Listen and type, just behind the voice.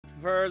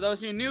For those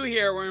of you new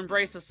here, we're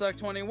Embrace the Suck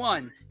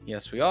 21.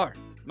 Yes, we are.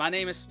 My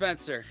name is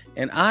Spencer.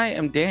 And I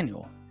am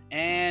Daniel.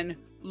 And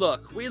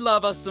look, we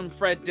love us some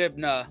Fred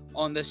Dibnah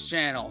on this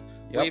channel.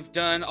 Yep. We've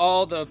done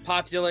all the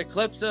popular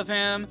clips of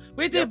him.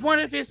 We did one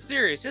of his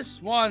series, his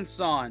swan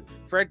song,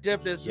 Fred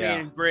Dibnah's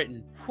Made in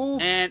Britain. Whew.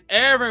 And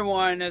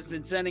everyone has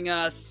been sending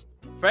us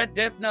Fred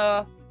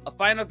Dibnah, A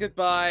Final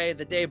Goodbye,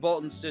 The Day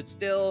Bolton Stood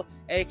Still,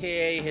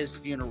 aka his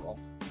funeral.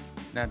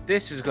 Now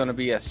this is going to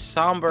be a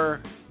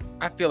somber.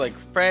 I feel like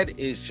Fred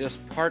is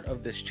just part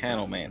of this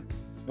channel, man.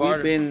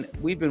 We've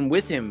been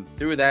with him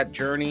through that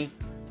journey.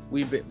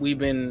 We've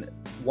been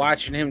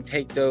watching him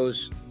take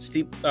those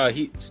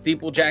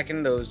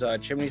steeplejacking those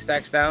chimney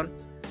stacks down.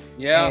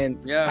 Yeah, and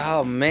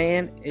oh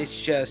man, it's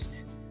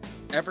just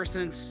ever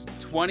since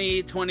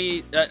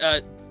 2020,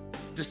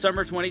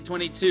 December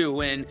 2022,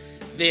 when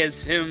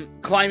there's him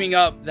climbing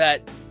up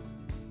that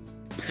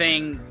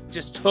thing,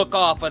 just took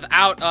off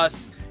without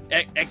us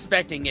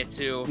expecting it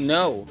to.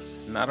 No,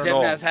 not at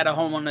all. Dibnah's had a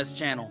home on this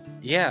channel.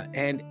 Yeah,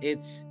 and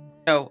it's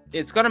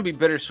it's gonna be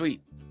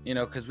bittersweet,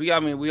 because we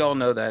all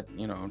know that,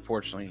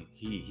 unfortunately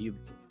he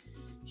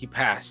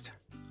passed.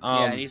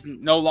 Yeah, he's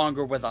no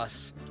longer with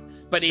us,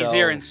 but he's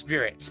here in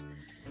spirit.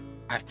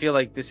 I feel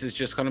like this is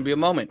just gonna be a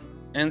moment,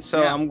 and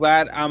so I'm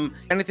glad. I'm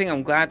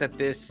glad that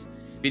this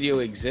video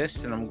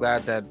exists, and I'm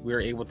glad that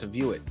we're able to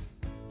view it.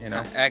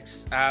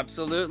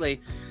 Absolutely.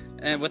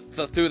 And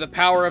through the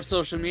power of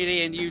social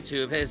media and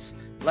YouTube, his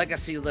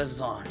legacy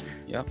lives on.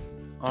 Yep.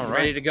 All right.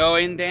 Ready to go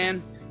in,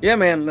 Dan? Yeah,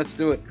 man. Let's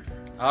do it.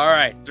 All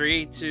right.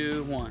 3,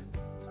 2, 1.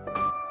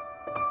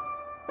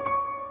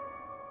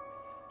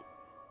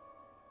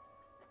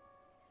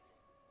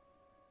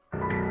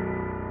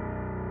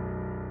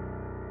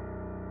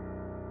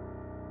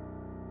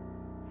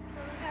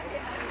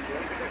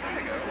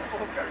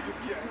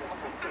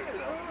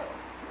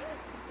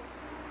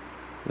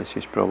 This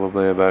is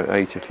probably about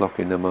 8 o'clock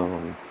in the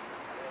morning.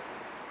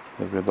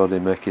 Everybody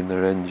making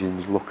their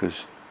engines look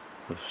as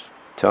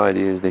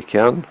tidy as they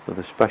can for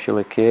the special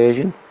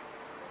occasion.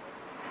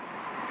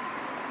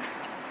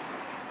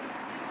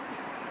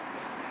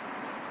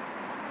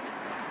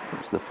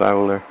 That's the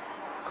Fowler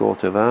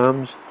coat of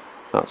arms.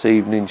 That's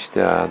Evening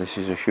Star. This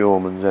is a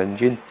Showman's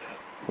engine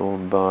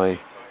owned by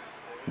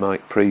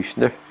Mike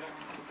Priestner.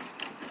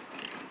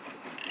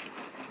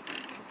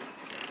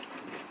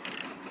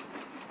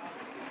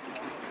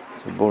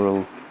 It's a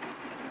Burrell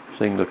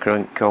single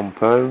crank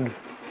compound.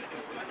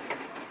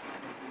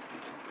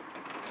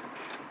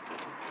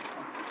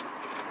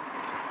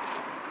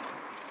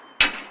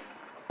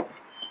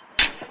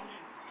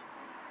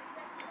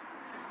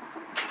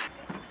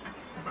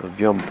 Of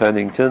John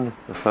Pennington,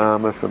 a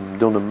farmer from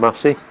Dunham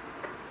Massey.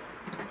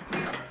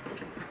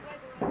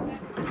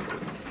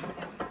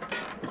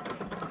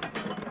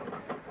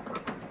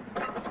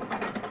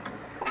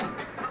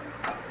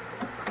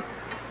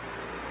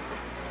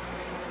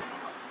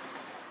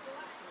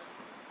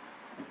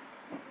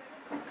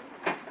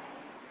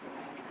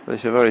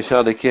 It's a very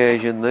sad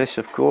occasion, this,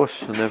 of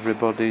course, and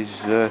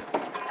everybody's,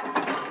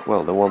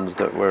 well, the ones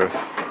that were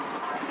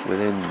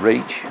within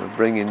reach of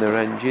bringing their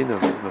engine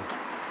have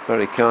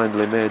very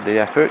kindly made the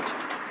effort.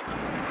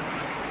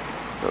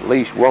 At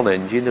least one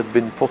engine had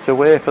been put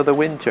away for the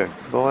winter,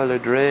 boiler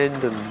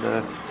drained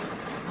and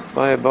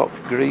firebox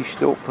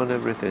greased up and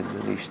everything,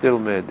 and he still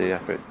made the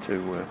effort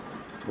to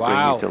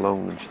bring it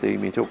along and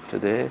steam it up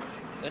today.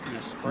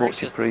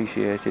 Much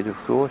appreciated, of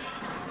course.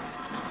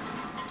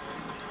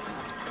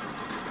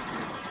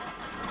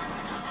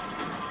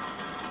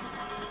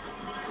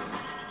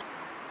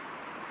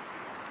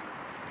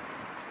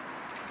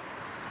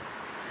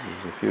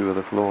 There's a few of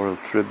the floral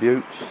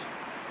tributes.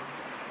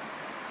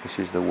 This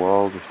is the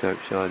wall just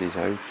outside his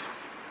house.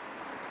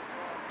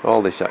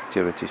 All this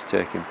activity is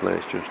taking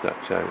place just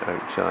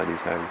outside his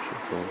house, of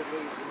course.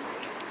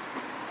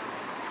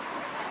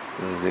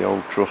 There's the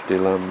old trusty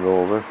Land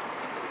Rover,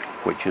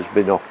 which has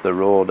been off the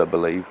road, I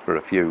believe, for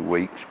a few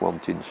weeks,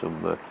 wanting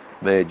some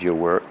major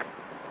work.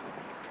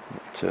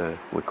 But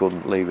we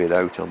couldn't leave it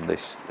out on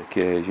this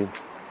occasion.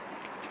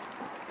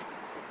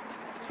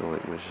 So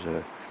it was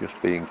just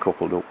being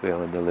coupled up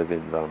behind the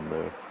living van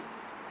there.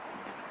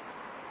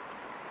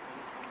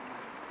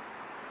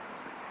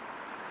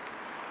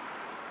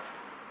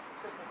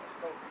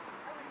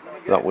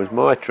 That was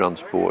my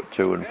transport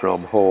to and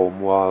from home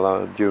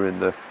during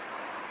the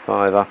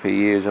 5 happy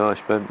years I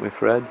spent with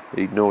Fred.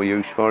 He'd no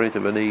use for it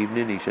of an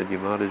evening. He said you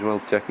might as well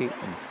take it.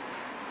 And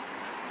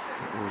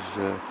it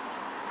was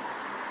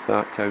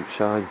parked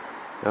outside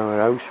our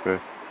house for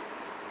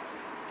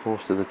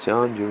most of the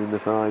time during the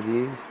 5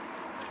 years.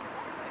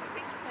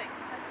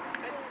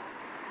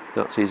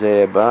 That's his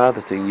air bar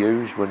that he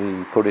used when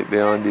he put it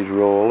behind his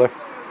roller,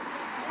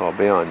 or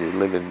behind his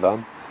living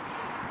van.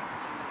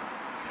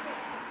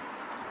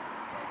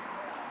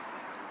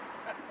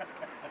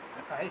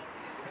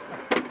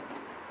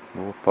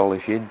 More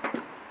polishing.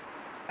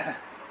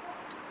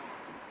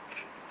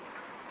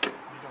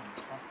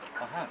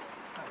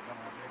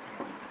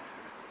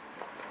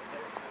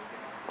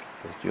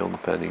 There's John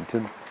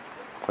Pennington,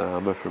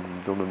 farmer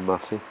from Dunham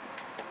Massey.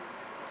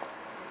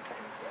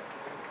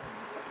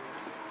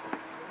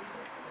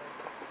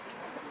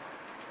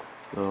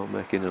 So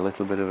making a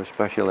little bit of a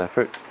special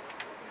effort.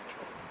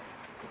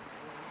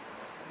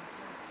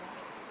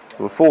 There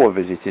were 4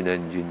 visiting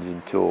engines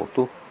in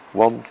total,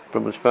 1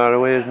 from as far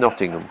away as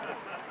Nottingham.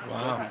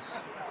 Wow.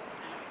 Goodness.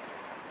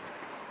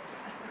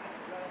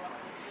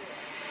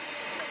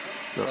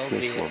 That's So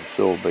this be it. one,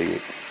 so be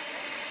it.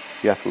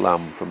 Jeff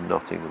Lamb from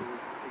Nottingham.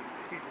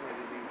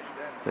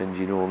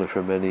 Engine owner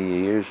for many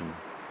years and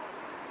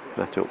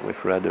met up with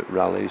Fred at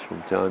rallies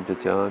from time to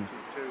time.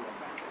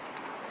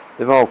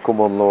 They've all come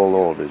on low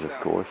loaders, of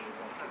course.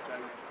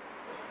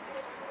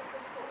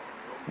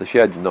 The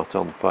shed's not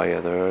on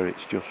fire there,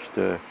 it's just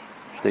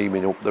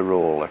steaming up the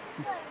roller.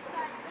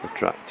 The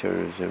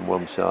tractor is in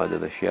one side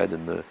of the shed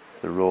and the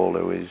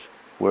roller is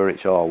where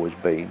it's always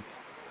been.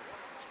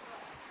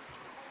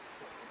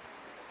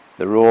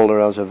 The roller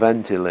has a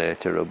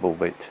ventilator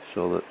above it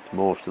so that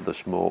most of the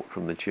smoke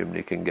from the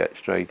chimney can get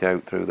straight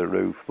out through the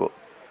roof, but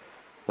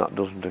that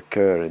doesn't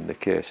occur in the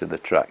case of the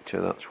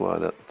tractor. That's why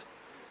the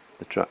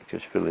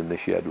tractor's filling the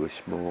shed with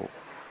smoke.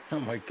 Oh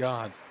my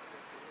God.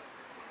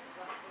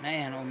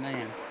 Man, oh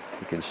man.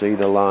 You can see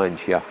the line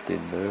shaft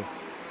in there.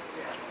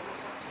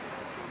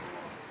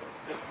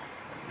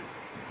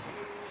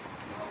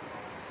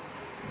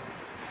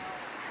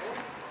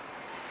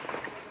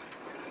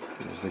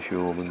 There's the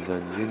Showman's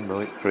engine,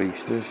 Mike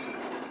Priestner's.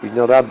 He's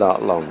not had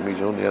that long,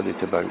 he's only had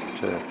it about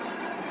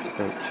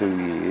 2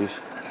 years.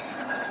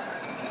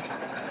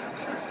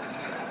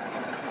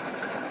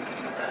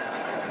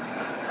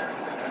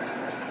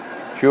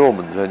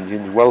 Showman's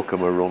engines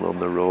welcome a run on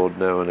the road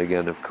now and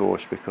again, of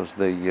course, because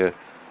they,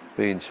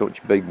 being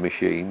such big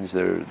machines,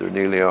 they're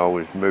nearly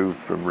always moved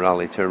from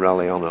rally to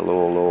rally on a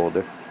low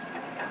loader.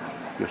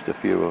 Just a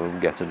few of them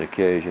get an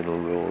occasional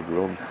road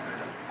run.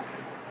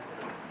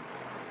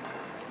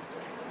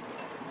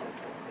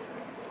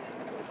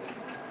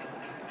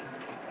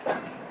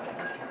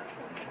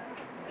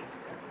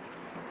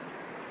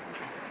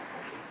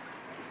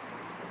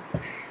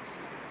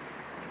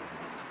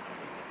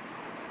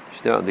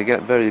 Starting to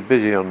get very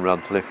busy on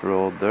Radcliffe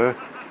Road there.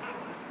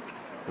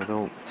 I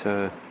don't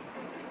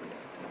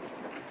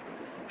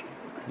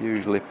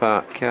usually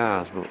park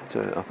cars,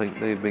 but I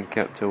think they've been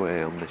kept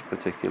away on this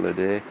particular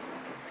day.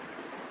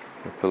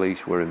 The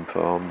police were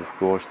informed, of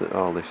course, that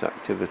all this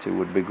activity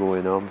would be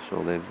going on,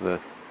 so they've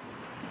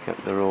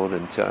kept the road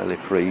entirely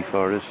free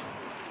for us,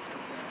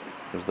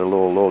 because the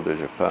low loaders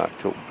are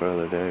parked up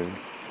further down.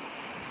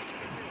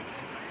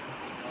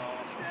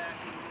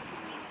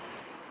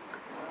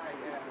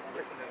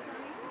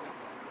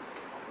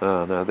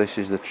 Now this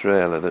is the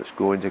trailer that's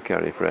going to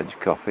carry Fred's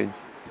coffin.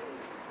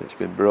 It's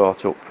been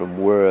brought up from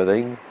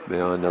Worthing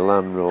behind a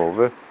Land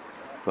Rover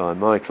by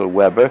Michael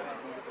Webber,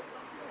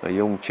 a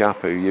young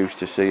chap who used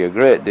to see a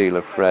great deal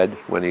of Fred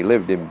when he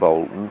lived in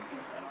Bolton,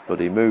 but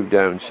he moved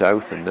down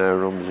south and now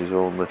runs his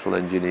own little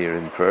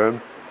engineering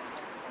firm.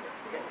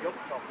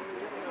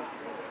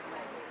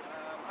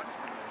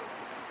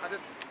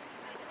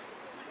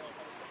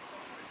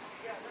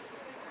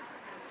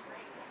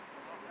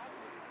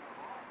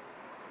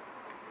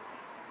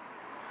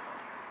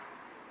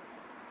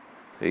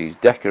 He's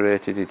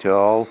decorated it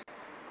all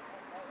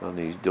and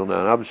he's done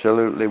an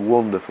absolutely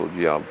wonderful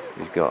job.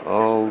 He's got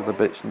all the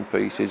bits and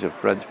pieces of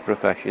Fred's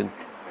profession.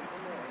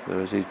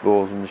 There's his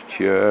bosun's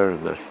chair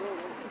and a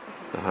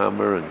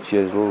hammer and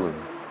chisel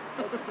and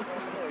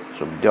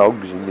some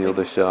dogs on the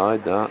other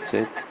side, that's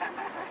it.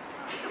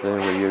 They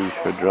were used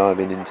for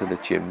driving into the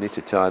chimney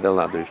to tie the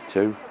ladders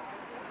to.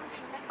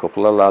 A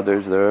couple of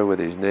ladders there with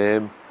his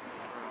name.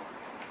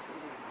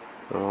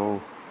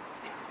 All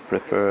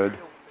prepared.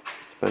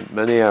 Spent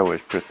many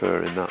hours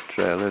preparing that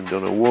trailer and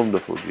done a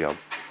wonderful job.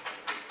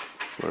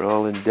 We're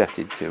all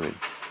indebted to him.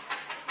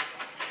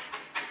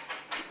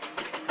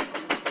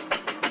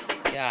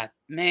 God,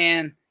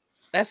 man,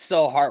 that's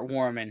so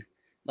heartwarming.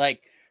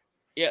 Like,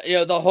 you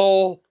know, the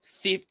whole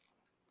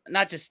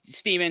not just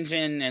steam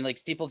engine and like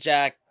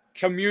steeplejack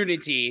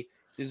community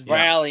is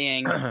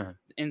rallying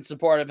in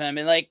support of him,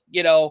 and like,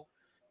 you know,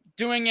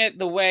 doing it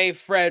the way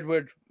Fred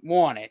would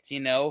want it,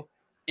 you know,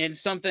 in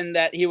something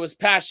that he was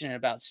passionate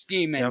about,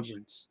 steam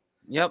engines.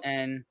 Yep.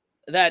 And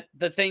that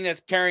the thing that's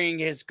carrying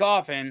his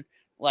coffin,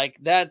 like,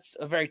 that's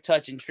a very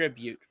touching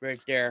tribute right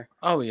there.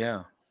 Oh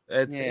yeah.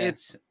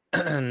 It's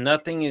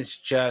nothing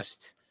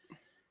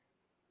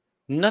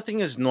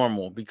is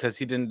normal because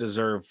he didn't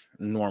deserve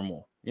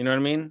normal. You know what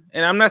I mean?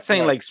 And I'm not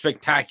saying like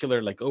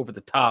spectacular, like over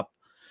the top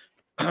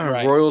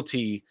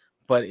royalty,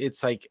 but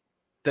it's like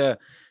the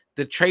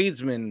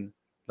tradesmen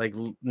like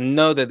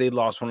know that they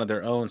lost one of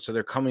their own, so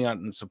they're coming out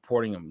and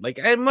supporting him. Like,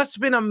 it must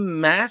have been a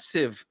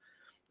massive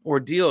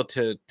ordeal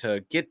to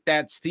get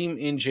that steam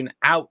engine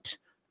out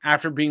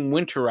after being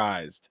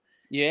winterized.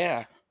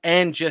 Yeah.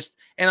 And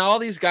all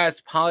these guys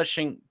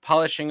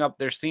polishing up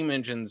their steam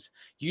engines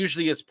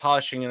usually is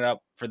polishing it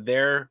up for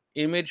their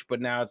image,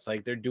 but now it's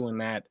like they're doing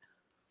that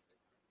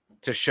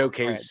to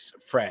showcase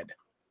Fred.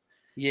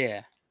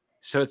 Yeah.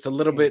 So it's a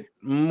little bit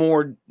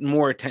more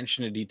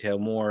attention to detail,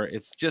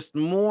 it's just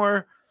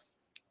more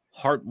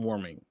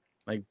heartwarming.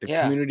 Like the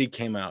community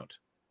came out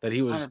that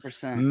he was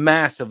 100%.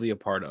 massively a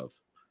part of.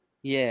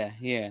 Yeah,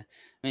 yeah.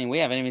 I mean, we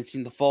haven't even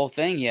seen the full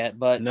thing yet,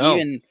 but No.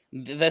 even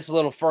this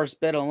little first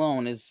bit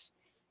alone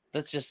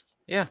that's just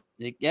Yeah.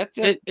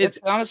 It's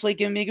honestly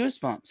giving me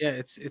goosebumps. Yeah,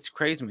 it's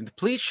crazy. I mean, the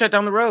police shut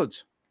down the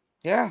roads.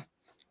 Yeah.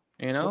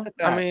 You know, Look at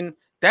that. I mean,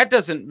 that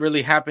doesn't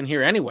really happen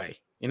here anyway.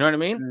 You know what I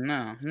mean?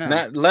 No, no.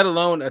 Not let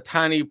alone a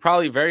tiny,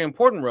 probably very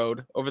important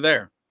road over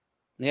there.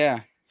 Yeah.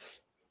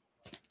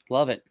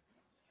 Love it.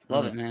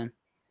 Love it, man.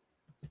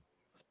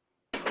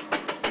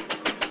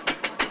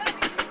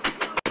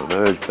 Well,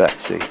 there's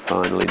Betsy,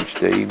 finally in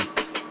steam,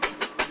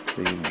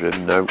 being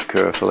driven out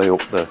carefully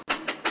up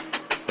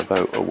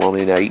about a 1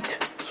 in 8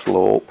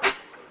 slope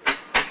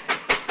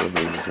from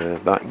his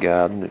back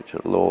garden. It's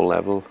at low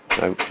level,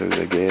 out through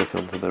the gate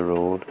onto the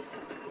road.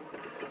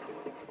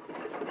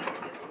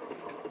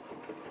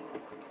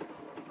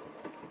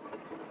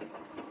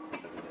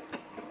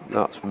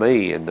 That's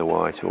me in the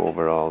white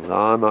overalls.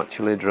 I'm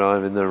actually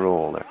driving the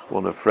roller.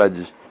 One of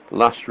Fred's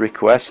last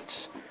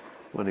requests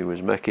when he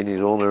was making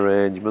his own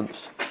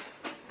arrangements.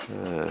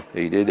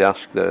 He did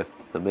ask the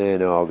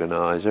main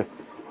organiser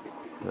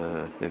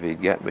if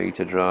he'd get me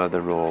to drive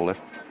the roller.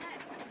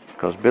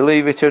 Because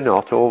believe it or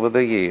not, over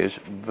the years,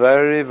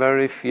 very,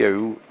 very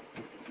few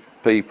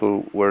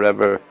people were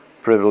ever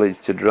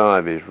privileged to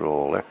drive his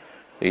roller.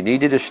 He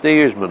needed a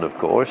steersman, of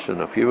course, and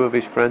a few of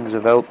his friends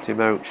have helped him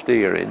out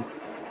steering.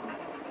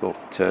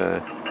 But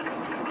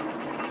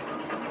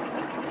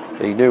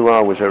he knew I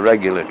was a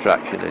regular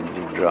traction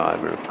engine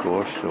driver, of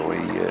course, so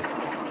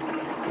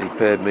he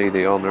paid me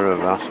the honour of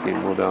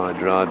asking would I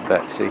drive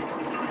Betsy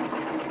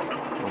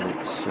on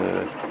his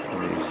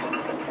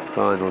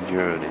final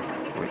journey,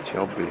 which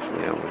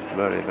obviously I was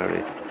very,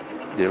 very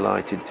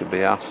delighted to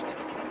be asked.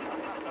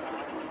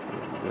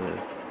 And,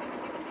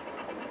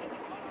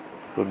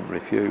 couldn't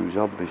refuse,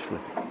 obviously.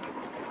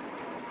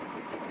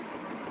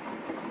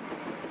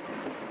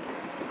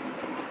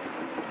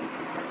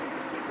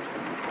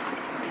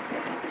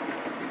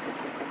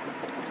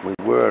 We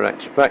were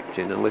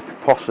expecting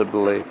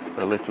possibly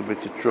a little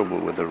bit of trouble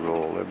with the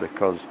roller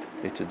because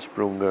it had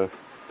sprung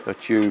a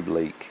tube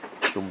leak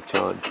some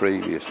time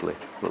previously,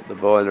 but the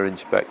boiler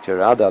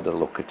inspector had a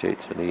look at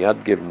it and he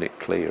had given it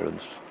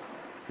clearance.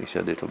 He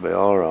said it'll be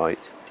all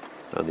right,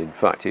 and in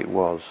fact it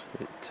was.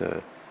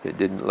 It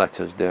didn't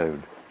let us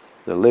down.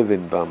 The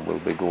living van will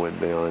be going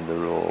behind the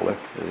roller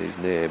with his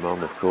name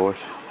on, of course.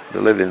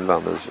 The living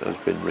van has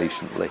been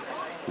recently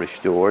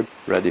restored,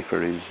 ready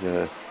for his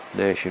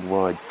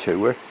nationwide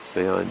tour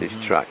behind his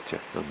tractor,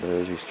 and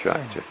there's his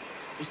tractor.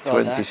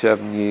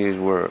 27 years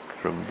work,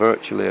 from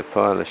virtually a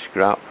pile of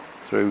scrap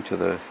through to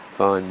the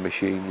fine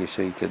machine you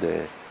see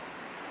today.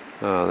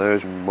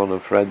 There's one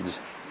of Fred's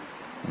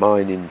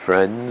mining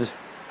friends,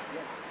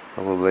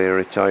 probably a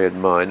retired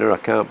miner. I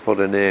can't put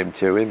a name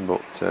to him,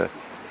 but I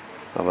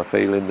have a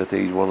feeling that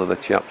he's one of the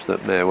chaps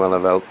that may well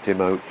have helped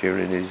him out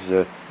during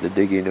the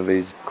digging of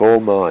his coal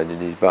mine in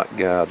his back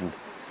garden.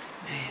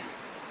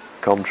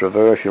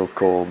 Controversial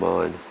coal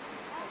mine,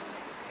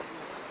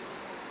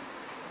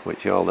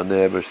 which all the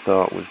neighbours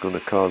thought was going to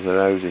cause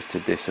their houses to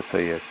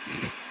disappear.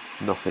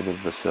 Nothing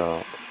of the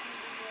sort.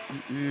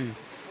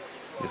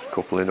 Just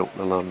coupling up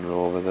the Land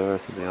Rover there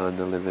to behind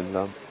the living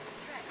van.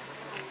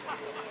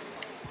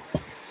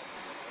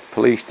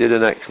 Police did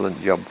an excellent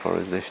job for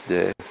us this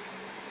day.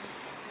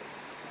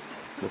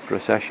 The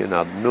procession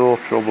had no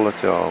trouble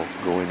at all,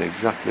 going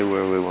exactly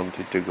where we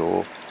wanted to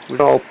go. It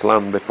was all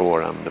planned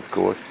beforehand, of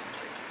course.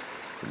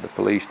 And the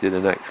police did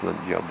an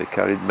excellent job. They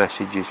carried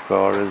messages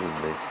for us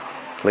and they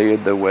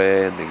cleared the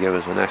way and they gave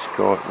us an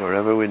escort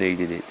wherever we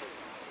needed it.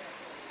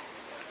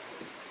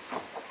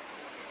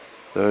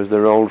 There's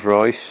the Rolls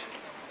Royce,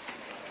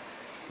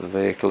 the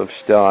vehicle of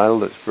style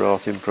that's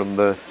brought him from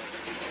the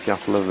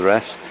Chapel of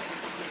Rest.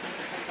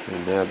 He'll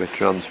now be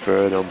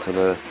transferred onto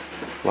the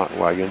black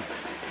wagon.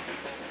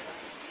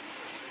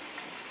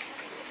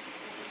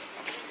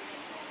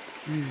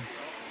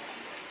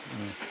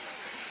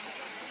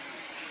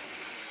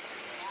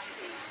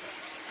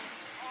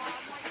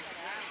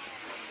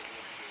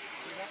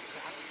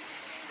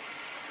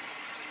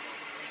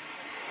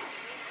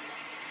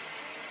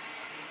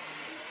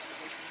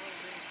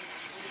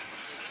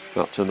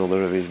 That's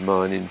another of his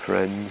mining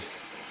friends,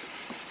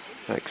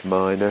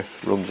 ex-miner,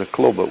 runs a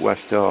club at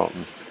West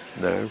Horton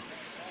now,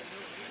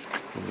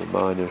 the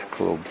Miners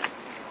Club.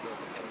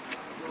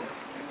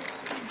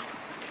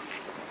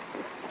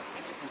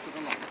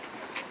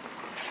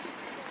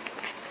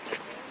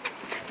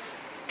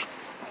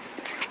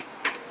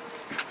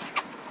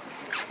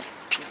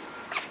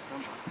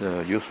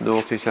 Now just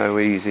notice how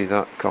easy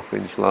that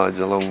coffin slides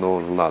along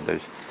those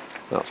ladders.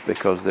 That's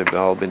because they've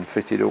all been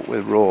fitted up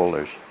with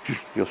rollers,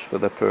 just for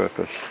the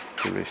purpose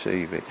to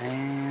receive it.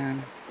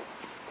 Man.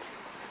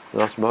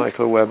 That's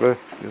Michael Webber,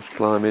 just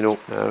climbing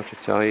up now to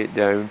tie it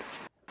down.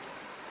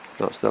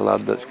 That's the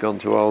lad that's gone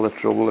to all the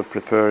trouble of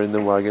preparing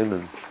the wagon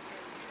and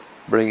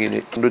bringing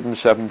it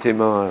 170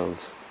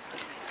 miles.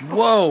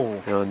 Whoa!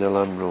 Behind the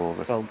Land Rover.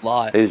 That's a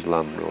lot. His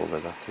Land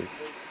Rover, that is.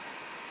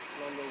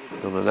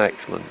 Done an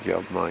excellent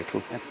job,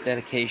 Michael. That's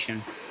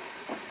dedication.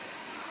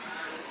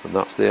 and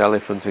that's the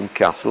Elephant and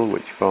Castle,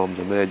 which forms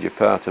a major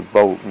part of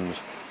Bolton's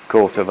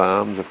coat of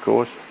arms, of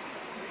course.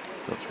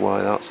 That's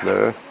why that's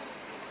there.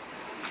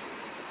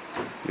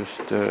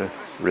 Just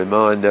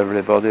remind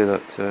everybody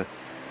that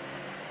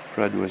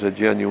Fred was a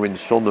genuine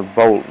son of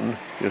Bolton,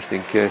 just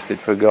in case they'd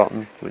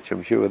forgotten, which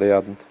I'm sure they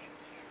hadn't.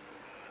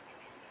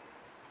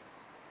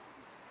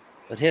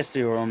 But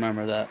history will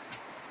remember that.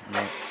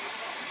 Yeah.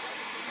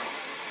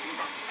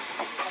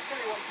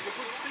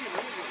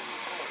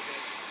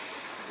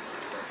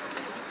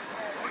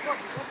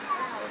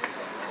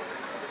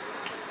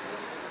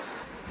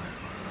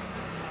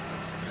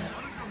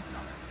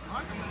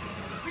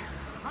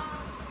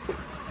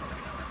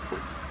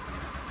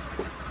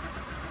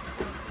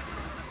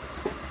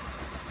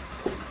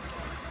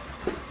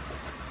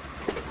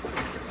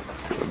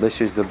 This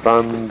is the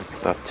band,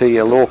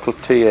 a local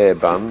TA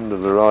band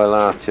of the Royal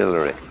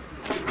Artillery,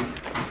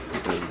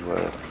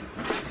 who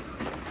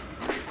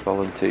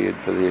volunteered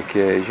for the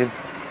occasion.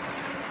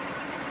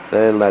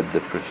 They led the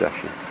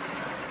procession.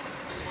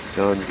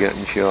 Time's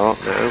getting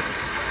short now.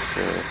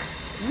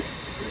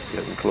 It's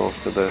getting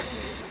close to the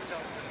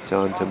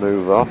time to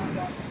move off.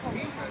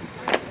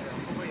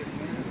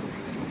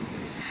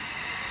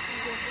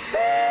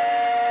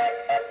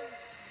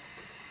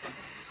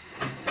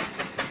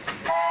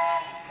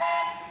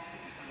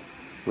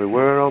 We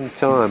were on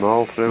time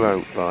all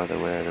throughout, by the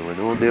way. There were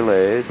no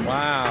delays.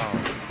 Wow.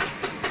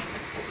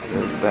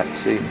 There's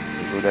Betsy,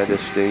 good head of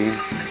steam.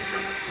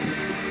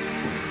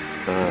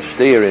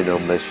 Steering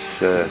on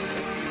this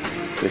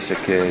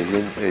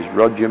occasion is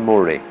Roger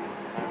Murray,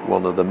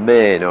 one of the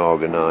main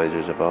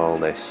organisers of all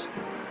this.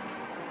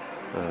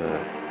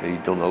 He's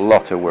done a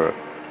lot of work.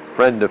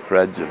 Friend of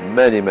Fred's of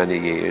many, many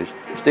years.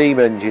 Steam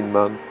engine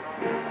man.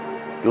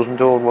 Doesn't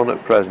own one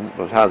at present,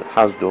 but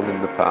has done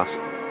in the past.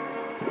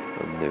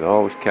 And they've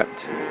always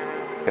kept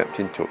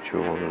in touch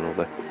with one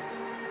another,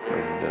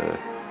 and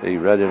he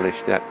readily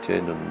stepped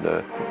in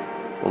and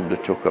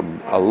undertook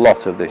a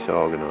lot of this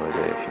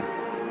organisation.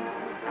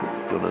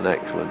 Done an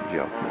excellent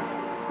job.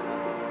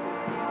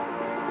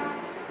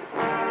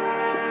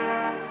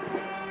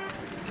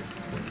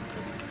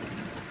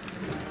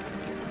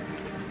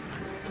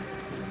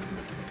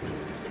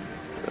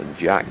 And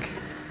Jack,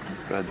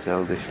 Fred's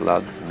eldest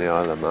lad from the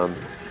Isle of Man,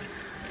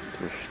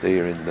 was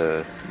steering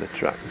the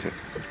tractor,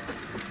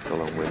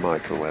 along with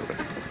Michael Webber.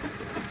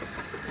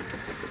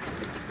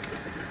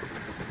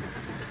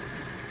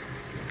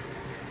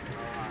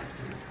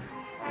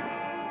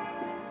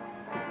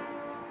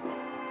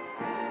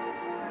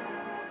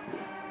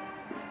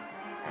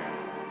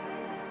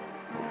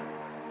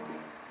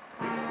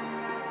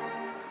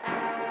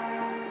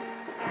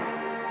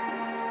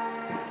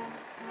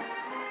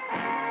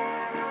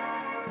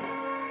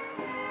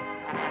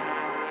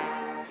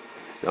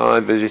 I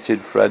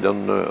visited Fred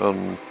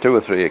on 2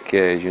 or 3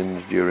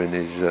 occasions during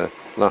his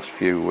last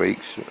few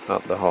weeks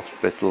at the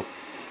hospital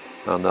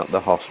and at the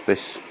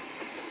hospice,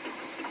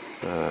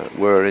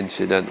 where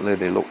incidentally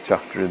they looked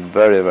after him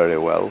very, very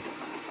well.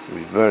 He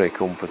was very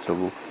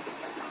comfortable,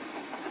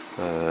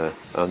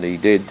 and he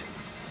did,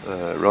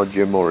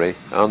 Roger Murray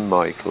and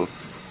Michael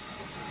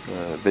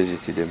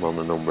visited him on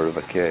a number of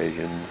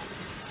occasions,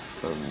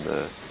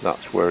 and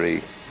that's where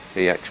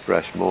he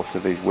expressed most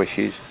of his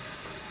wishes.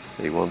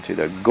 He wanted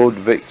a good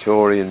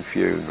Victorian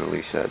funeral,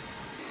 he said.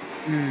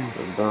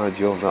 And by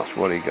Jove, that's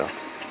what he got,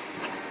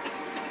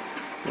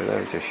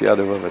 without a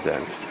shadow of a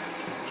doubt.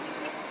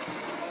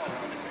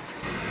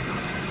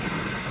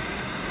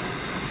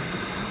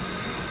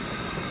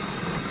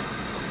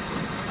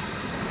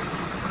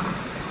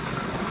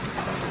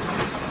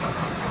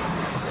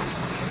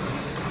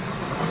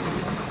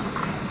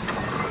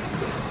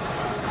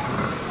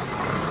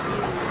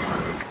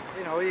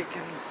 You know, you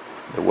can...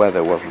 The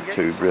weather wasn't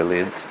too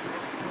brilliant.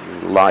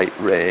 Light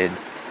rain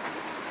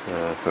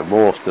for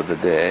most of the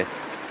day,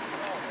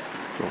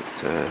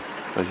 but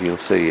as you'll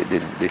see, it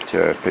didn't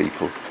deter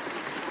people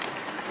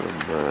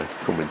from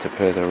coming to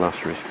pay their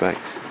last respects.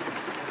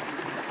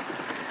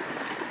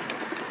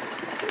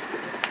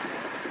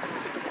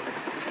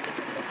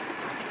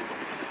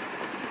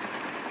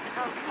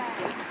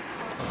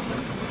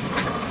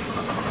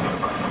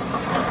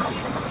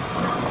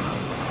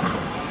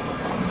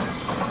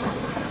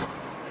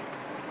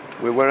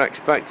 We were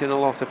expecting a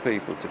lot of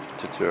people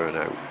to turn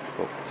out,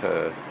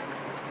 but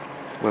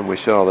when we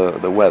saw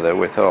the weather,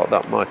 we thought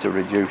that might have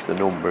reduced the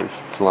numbers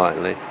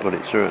slightly, but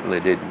it certainly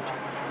didn't.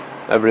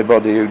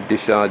 Everybody who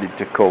decided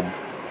to come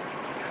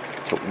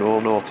took no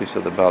notice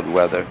of the bad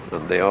weather,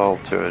 and they all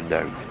turned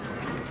out,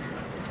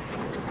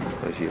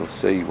 as you'll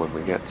see when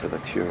we get to the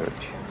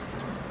church.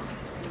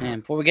 Man,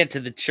 before we get to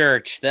the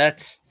church,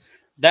 that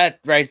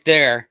right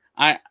there,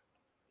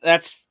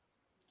 that's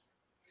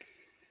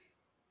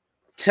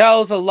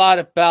tells a lot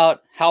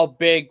about how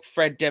big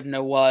Fred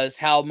Dibnah was,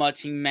 how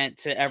much he meant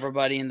to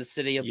everybody in the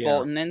city of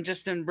Bolton, and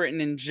just in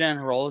Britain in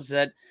general. Is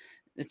that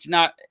it's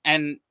not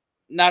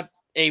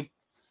a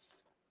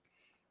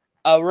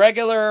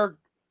regular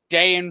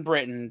day in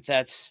Britain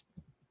that's,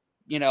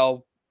 you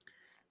know,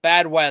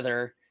 bad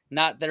weather,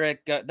 not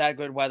that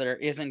good weather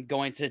isn't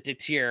going to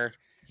deter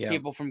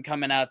people from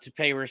coming out to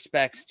pay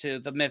respects to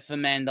the myth, the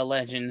man, the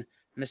legend,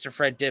 Mr.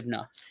 Fred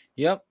Dibnah.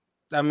 Yep.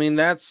 I mean,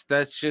 that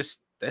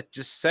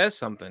just says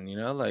something, you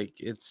know, like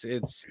it's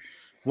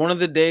one of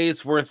the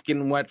days worth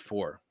getting wet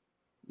for.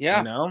 Yeah.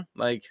 You know,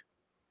 like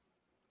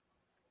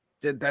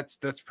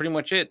that's pretty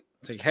much it.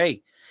 It's like,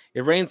 hey,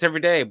 it rains every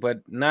day,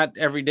 but not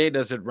every day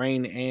does it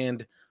rain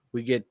and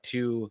we get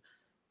to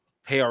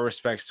pay our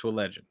respects to a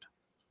legend.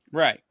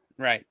 Right.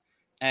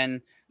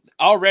 And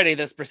already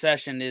this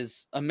procession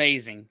is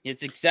amazing.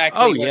 It's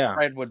exactly what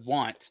Fred would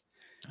want.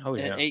 Oh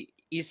yeah. He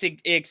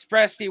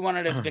expressed he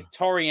wanted a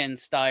Victorian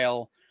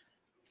style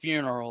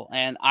funeral,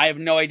 and I have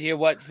no idea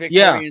what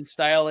Victorian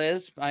style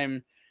is.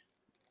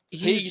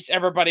 Please,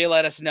 everybody,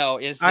 let us know.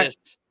 Is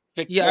this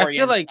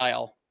Victorian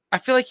style? I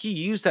feel like he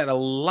used that a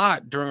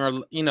lot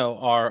during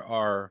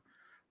our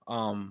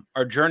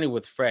journey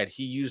with Fred.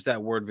 He used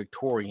that word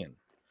Victorian.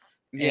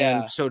 Yeah.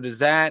 And so does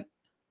that?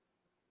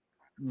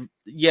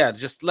 Yeah,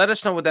 just let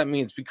us know what that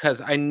means, because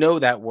I know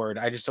that word.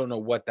 I just don't know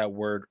what that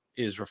word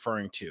is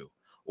referring to.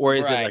 Or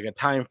is it like a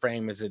time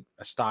frame? Is it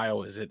a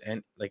style? Is it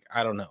like,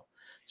 I don't know.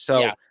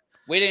 So yeah,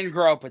 we didn't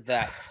grow up with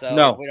that,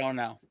 so we don't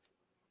know.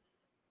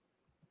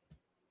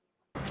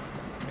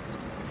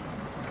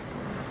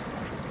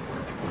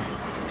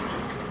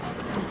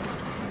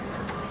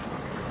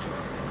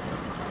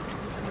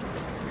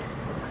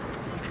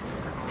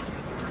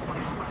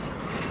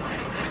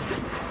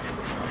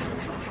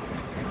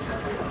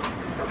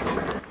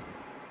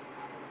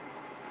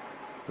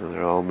 And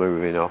they're all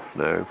moving off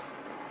now.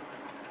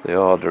 The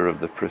order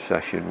of the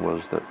procession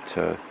was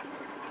that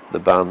the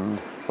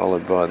band,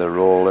 followed by the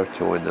roller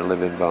towing the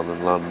living van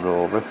and Land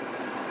Rover,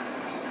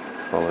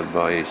 followed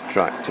by his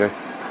tractor.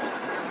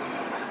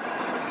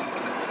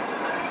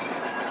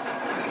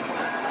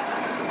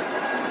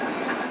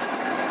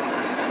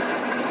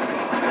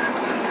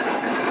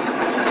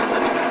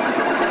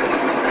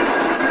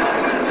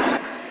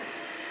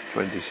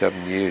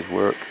 "27 years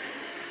work,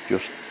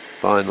 just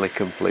finally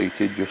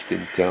completed, just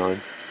in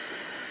time."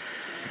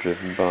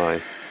 Driven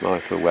by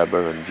Michael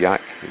Webber and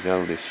Jack, his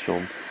eldest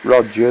son.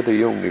 Roger, the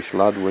youngest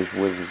lad, was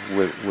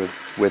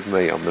with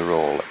me on the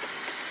roller.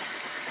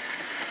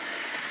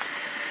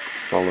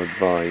 Followed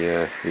by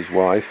his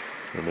wife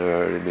and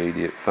her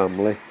immediate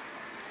family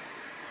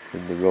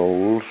in the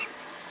rolls.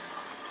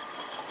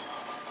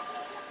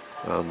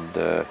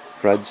 And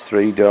Fred's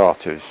 3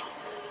 daughters,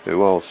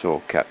 who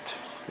also kept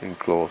in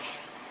close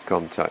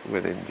contact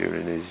with him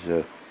during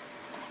his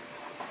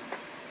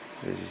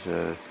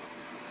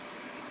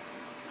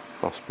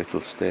hospital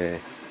stay.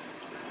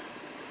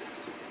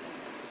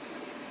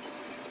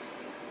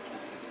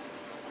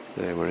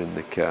 They were in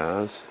the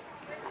cars,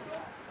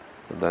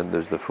 and then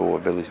there's the 4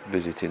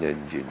 visiting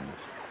engines.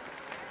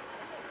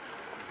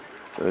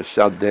 It was a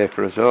sad day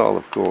for us all,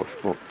 of course,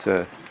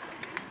 but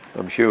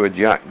I'm sure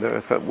Jack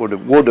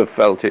would have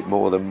felt it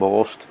more than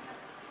most,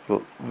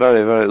 but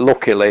very, very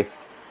luckily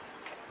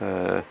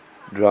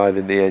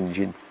driving the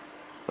engine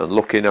and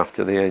looking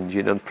after the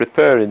engine and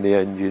preparing the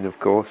engine, of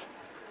course.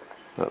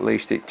 At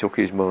least it took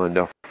his mind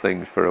off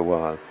things for a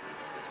while.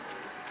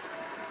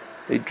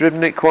 He'd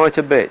driven it quite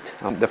a bit.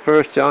 The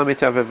first time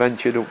it ever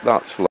ventured up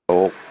that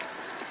slope,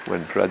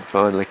 when Fred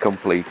finally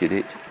completed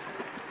it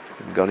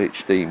and got it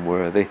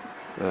steam-worthy,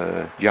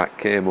 Jack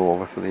came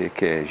over for the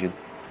occasion.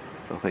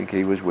 I think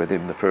he was with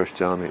him the first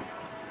time it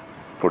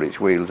put its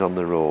wheels on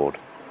the road.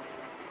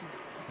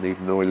 And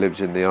even though he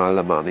lives in the Isle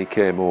of Man, he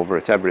came over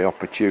at every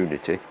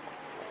opportunity.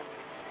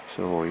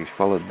 So he's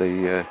followed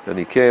and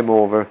he came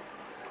over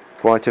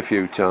quite a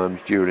few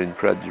times during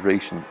Fred's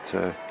recent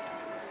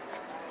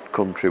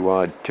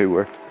countrywide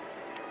tour.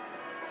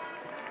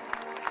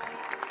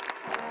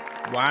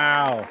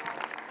 Wow.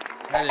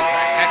 That is a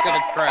heck of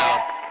a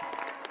crowd.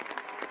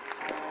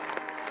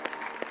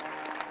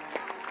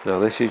 Now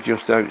this is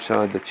just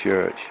outside the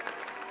church,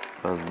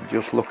 and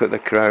just look at the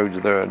crowds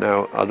there.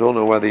 Now I don't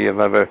know whether you've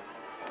ever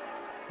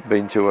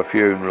been to a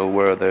funeral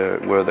where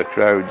the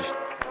crowds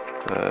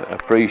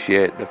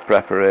appreciate the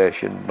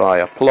preparation by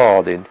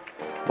applauding,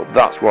 but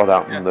that's what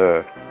happened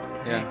there.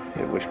 Yeah.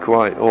 It was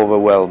quite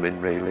overwhelming,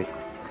 really.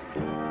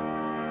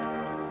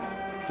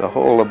 The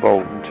whole of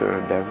Bolton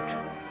turned out.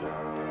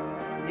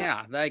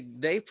 Yeah,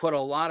 they put a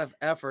lot of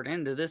effort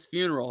into this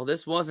funeral.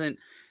 This wasn't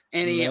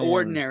any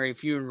ordinary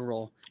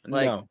funeral.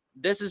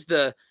 This is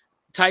the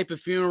type of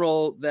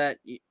funeral that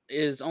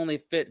is only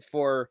fit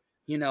for,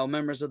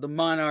 members of the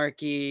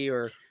monarchy,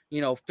 or,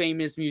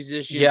 famous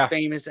musicians,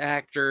 famous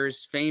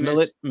actors,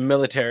 famous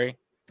military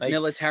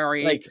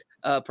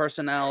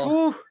personnel.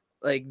 Whew.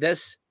 Like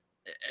this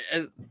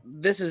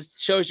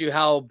shows you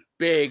how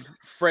big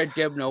Fred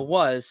Dibnah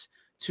was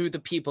to the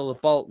people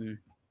of Bolton.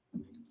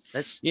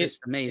 That's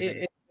just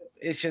amazing.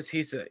 It's just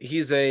he's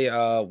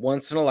a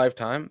once in a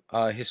lifetime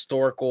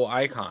historical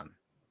icon.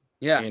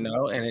 Yeah,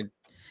 and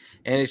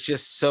it's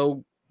just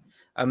so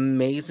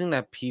amazing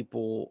that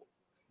people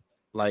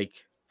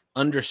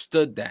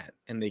understood that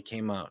and they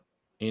came out.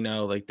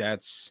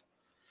 That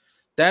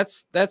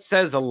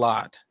says a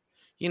lot.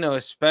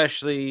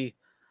 Especially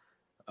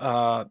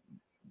I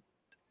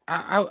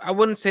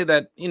wouldn't say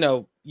that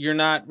you're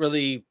not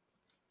really.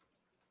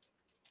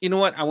 You know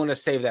what? I want to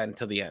save that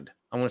until the end.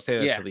 I want to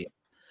save that until the end.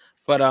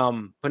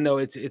 But no,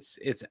 it's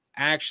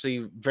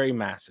actually very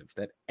massive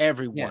that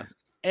everyone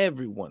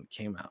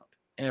came out.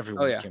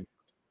 Everyone came.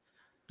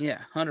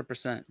 Yeah,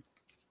 100%.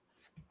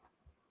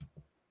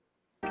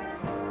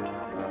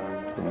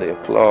 And the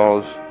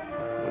applause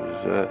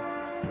was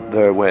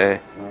their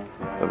way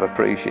of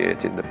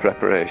appreciating the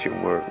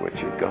preparation work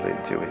which had got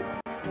into it.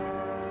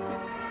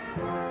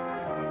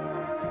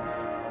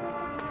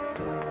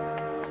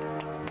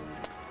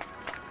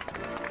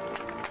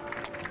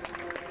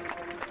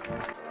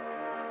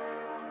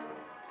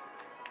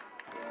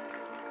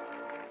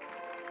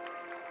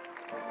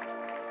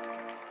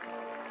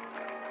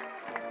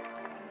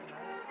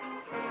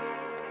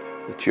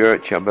 The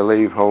church, I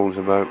believe, holds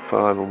about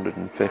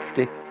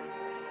 550,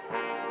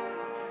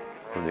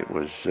 and it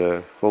was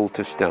full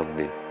to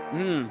standing.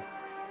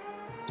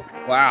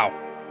 Wow.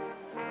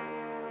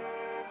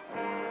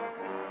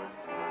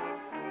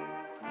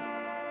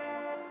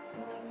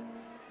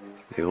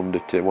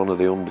 One of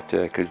the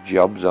undertaker's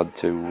jobs had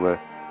to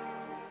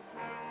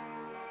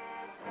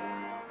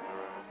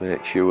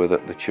make sure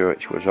that the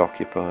church was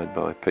occupied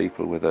by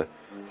people with a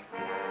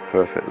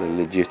perfectly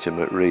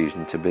legitimate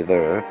reason to be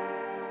there,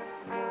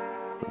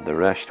 and the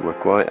rest were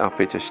quite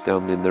happy to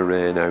stand in the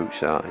rain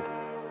outside.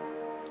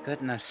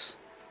 Goodness.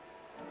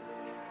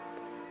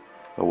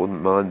 I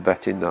wouldn't mind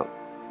betting that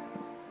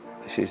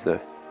this is the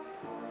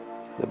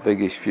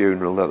biggest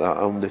funeral that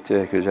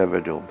undertaker's ever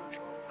done,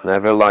 and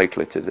ever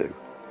likely to do.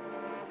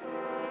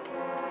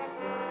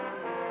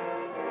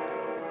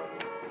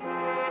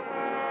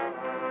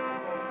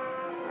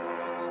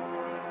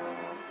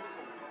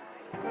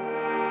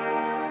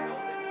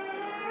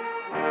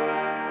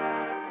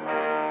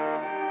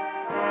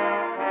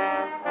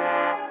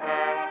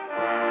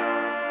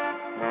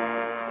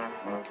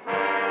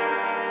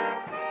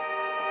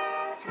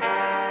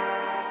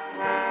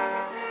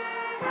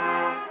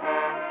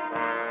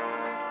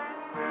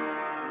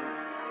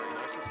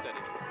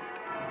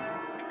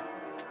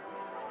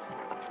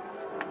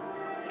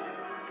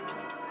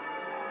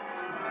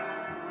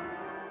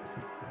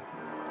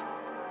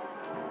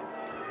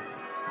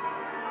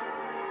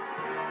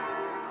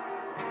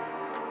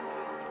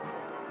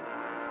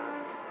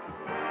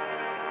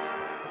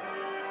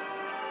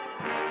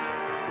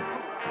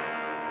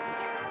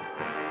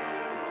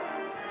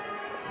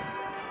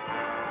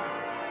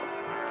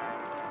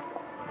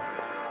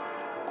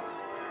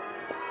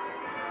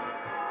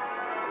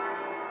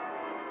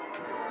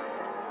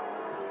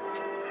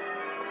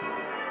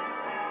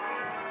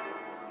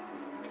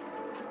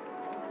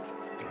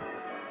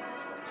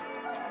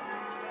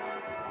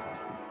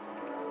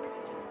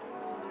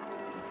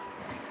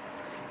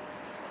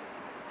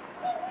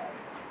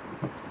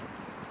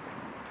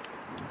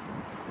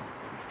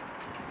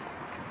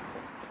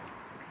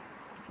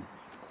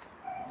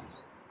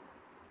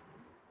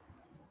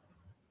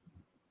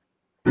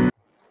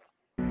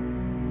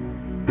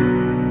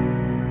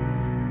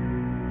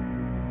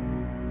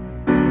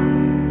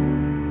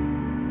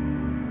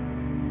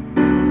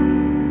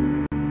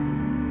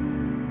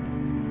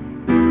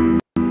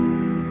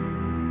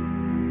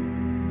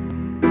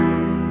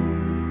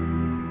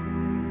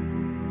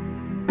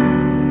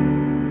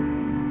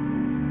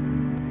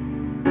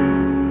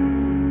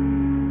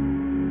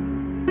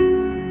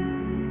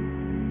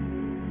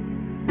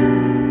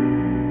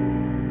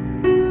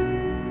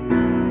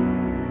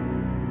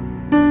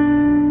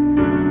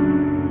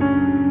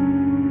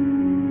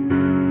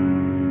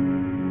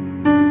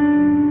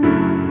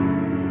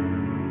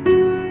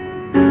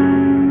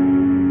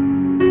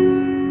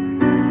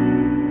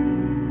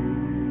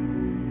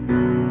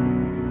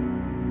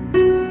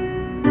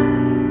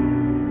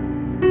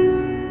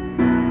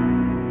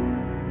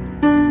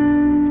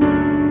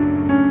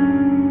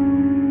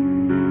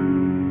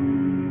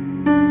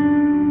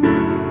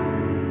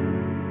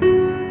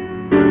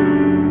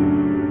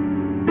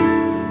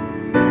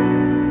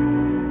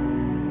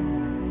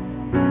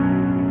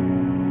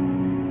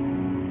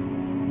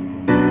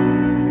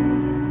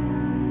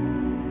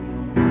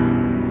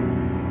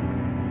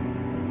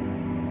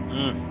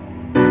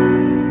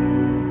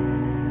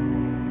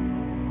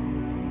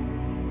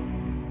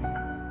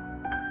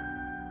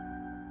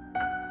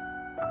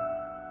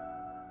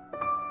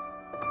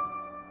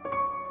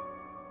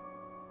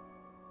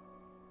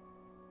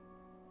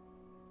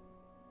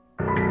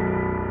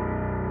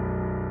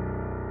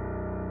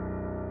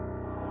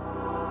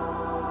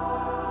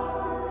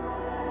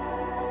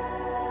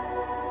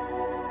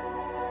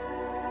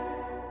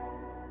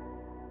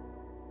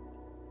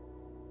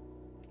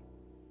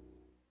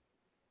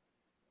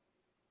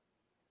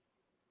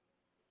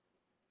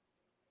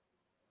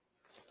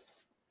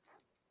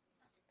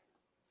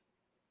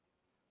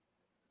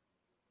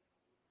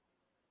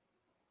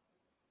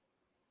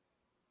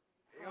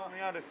 only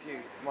had a few,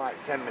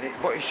 like 10 minutes,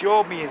 but he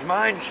showed me his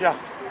mine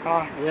shaft.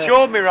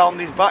 Showed me around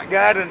his back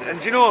garden, and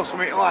do you know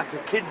something, like a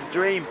kid's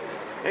dream.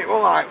 It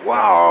was like,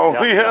 wow,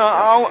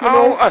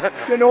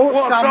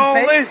 what's all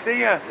this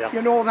here?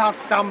 You know that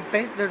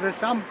sandpit, there's a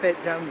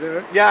sandpit down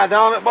there. Yeah,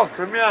 down at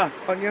bottom, yeah.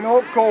 And you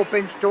know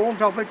coping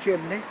stones off a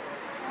chimney?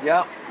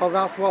 Yeah. Well,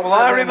 that's what. Well,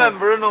 I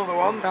remember another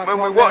one That's when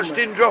we what watched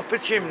them him drop a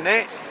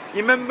chimney.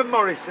 You remember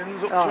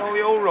Morrison's up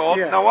Charlie Hall Road?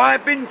 Yeah. Now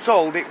I've been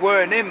told it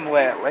weren't him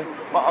lately,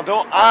 but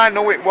I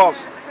know it was.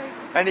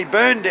 And he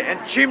burned it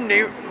and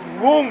chimney,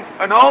 woof,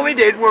 and all he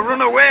did was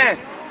run away.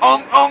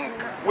 Onk,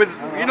 onk, with,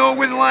 you know,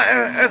 with like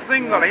a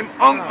thing on him,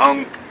 onk,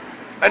 onk.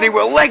 And he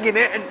were legging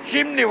it and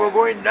chimney were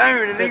going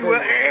down and he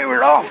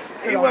were off.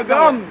 He were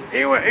gone.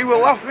 He were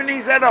laughing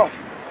his head off.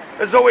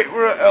 As though it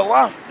were a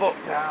laugh, but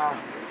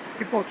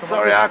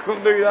sorry, I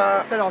couldn't do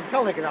that. Then on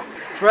Telegraph.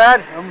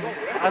 Fred,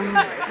 I'm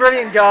a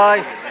brilliant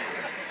guy.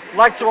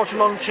 Like to watch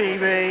him on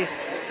TV.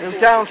 He was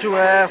down to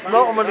earth,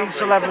 not one of these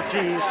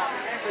celebrities.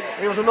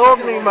 He was an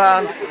ordinary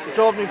man that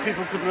ordinary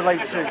people could relate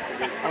to.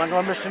 And I'm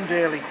going to miss him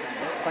dearly.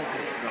 Thank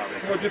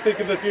you. What do you think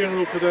of the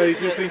funeral today?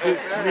 Do you think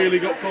it's really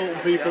got Bolton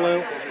people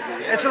out?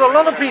 It's got a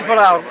lot of people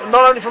out,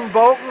 not only from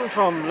Bolton,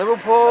 from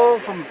Liverpool,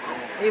 from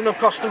even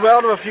across the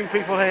world. There are a few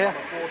people here.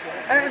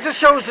 And it just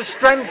shows the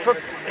strength that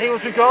he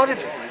was regarded.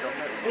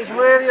 He's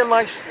really a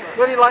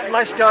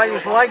nice guy. He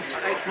was liked,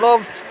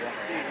 loved,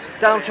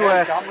 down to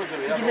earth.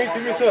 Did you meet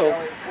him yourself?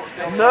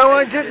 No,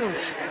 I didn't.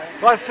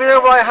 But I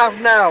feel what I have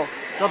now.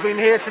 I've been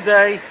here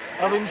today.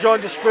 I've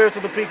enjoyed the spirit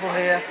of the people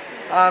here,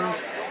 and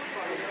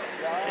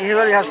he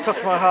really has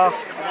touched my heart.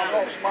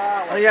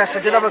 And yes, I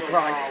did have a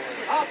cry.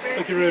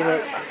 Thank you very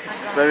much.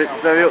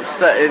 Very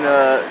upsetting.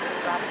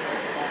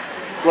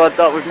 Glad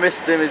that we've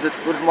missed him. He's a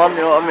good man,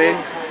 you know what I mean?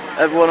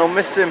 Everyone will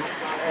miss him.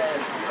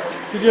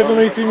 Did you ever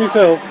meet him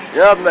yourself?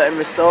 Yeah, I've met him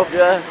myself,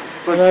 yeah.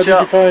 Good and how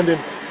chap. did you find him?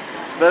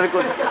 Very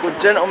good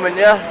gentleman,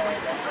 yeah.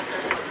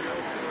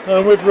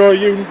 And with Roy,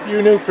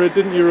 you knew Fred,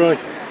 didn't you, Roy?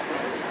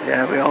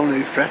 Yeah, we all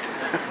knew Fred.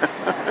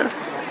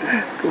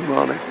 Good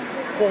morning.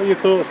 What are your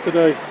thoughts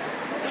today?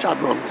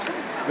 Sad ones,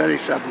 very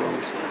sad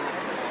ones.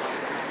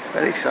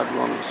 Very sad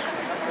ones.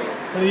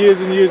 And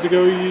years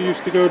ago, you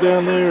used to go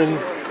down there and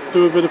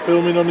do a bit of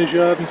filming on his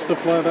yard and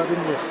stuff like that,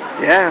 didn't you?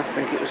 Yeah, I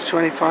think it was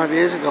 25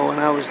 years ago when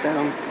I was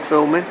down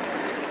filming,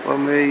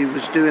 when we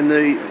was doing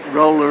the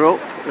roller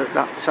up at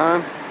that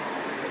time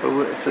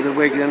for the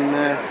Wigan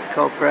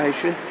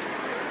Corporation,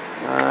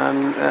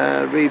 and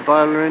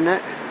reboilering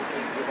it.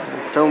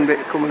 I filmed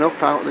it coming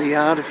up out of the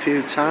yard a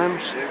few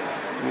times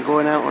and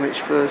going out on its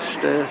first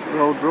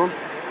road run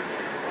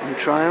and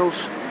trials.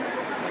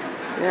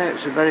 Yeah,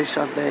 it's a very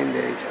sad day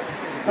indeed.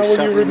 How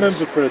will you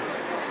remember Fred?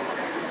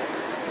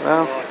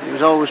 Well, he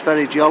was always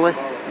very jolly,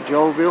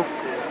 jovial.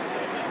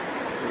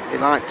 He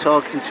liked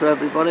talking to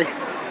everybody,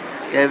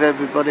 gave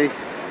everybody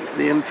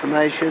the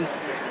information.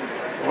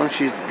 Once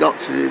you got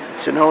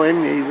to know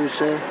him, he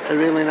was a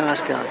really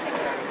nice guy.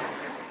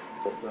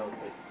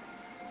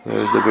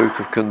 There's the book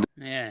of conduct.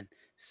 Man,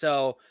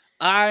 so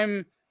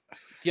I'm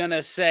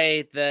gonna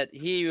say that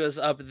he was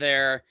up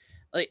there.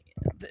 Like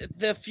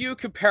the few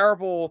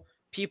comparable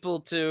people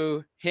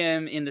to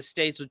him in the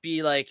States would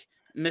be like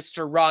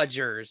Mr.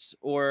 Rogers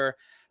or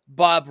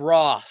Bob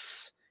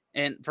Ross,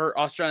 and for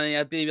Australia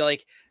it'd be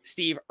like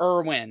Steve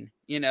Irwin,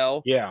 you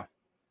know. Yeah.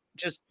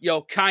 Just, you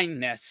know,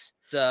 kindness.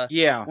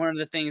 Yeah. One of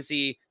the things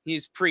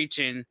he's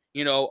preaching,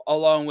 you know,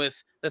 along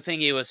with the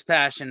thing he was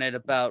passionate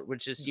about,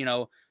 which is, you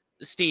know,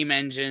 steam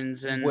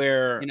engines and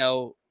where, you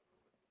know,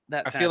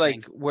 that I kind feel of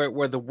like thing.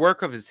 where the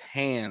work of his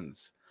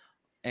hands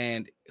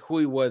and who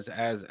he was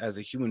as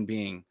a human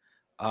being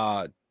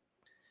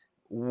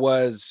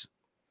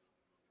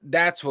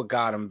that's what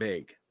got him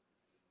big.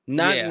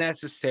 Not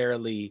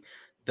necessarily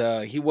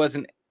he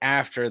wasn't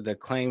after the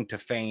claim to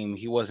fame.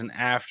 He wasn't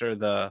after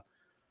the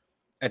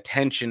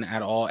attention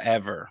at all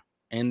ever.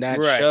 And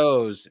that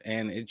shows.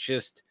 And it's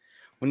just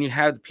when you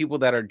have people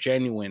that are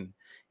genuine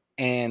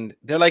and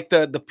they're like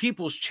the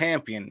people's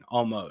champion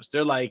almost.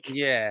 They're like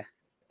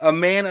a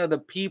man of the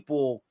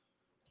people,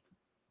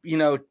 you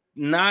know,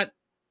 not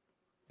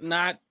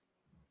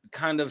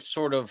kind of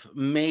sort of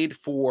made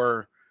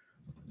for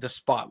the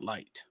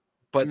spotlight,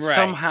 but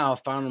somehow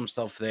found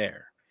himself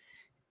there.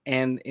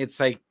 And it's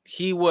like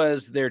he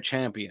was their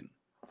champion.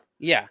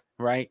 Yeah.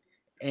 Right.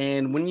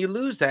 And when you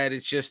lose that,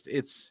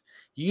 it's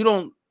you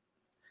don't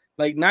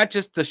like, not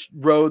just the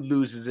road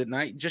loses it,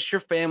 not just your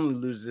family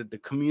loses it, the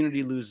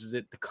community loses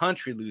it, the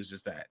country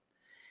loses that.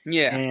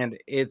 Yeah. And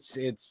it's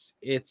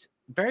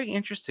very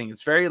interesting.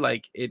 It's very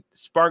like it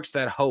sparks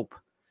that hope,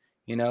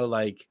 you know,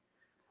 like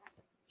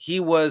he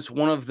was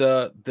one of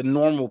the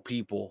normal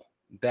people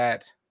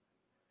that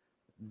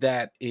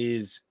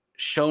is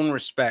shown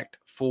respect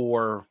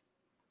for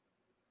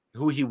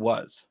who he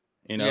was.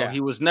 You know, he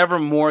was never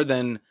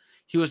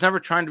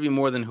trying to be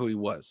more than who he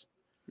was.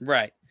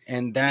 Right.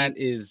 And that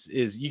is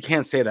you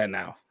can't say that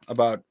now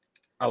about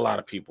a lot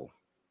of people.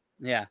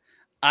 Yeah.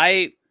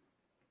 I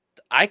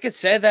could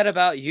say that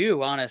about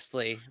you,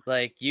 honestly.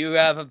 Like, you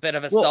have a bit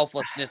of a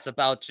selflessness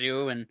about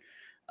you, and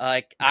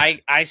like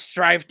I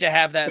strive to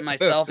have that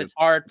myself. It's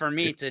hard for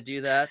me to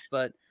do that,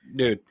 but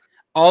dude,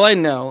 all I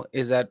know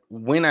is that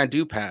when I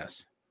do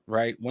pass,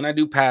 right? When I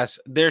do pass,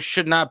 there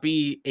should not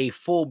be a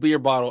full beer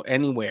bottle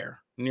anywhere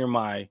near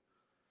my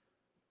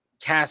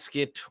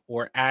casket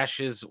or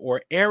ashes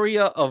or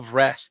area of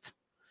rest.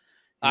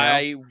 You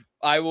know?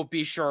 I will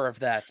be sure of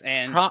that,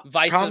 and Promise,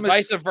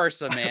 vice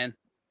versa, man.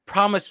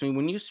 promise me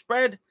when you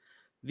spread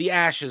the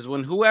ashes,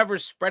 when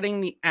whoever's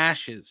spreading the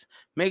ashes,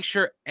 make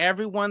sure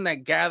everyone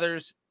that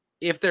gathers,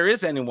 if there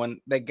is anyone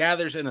that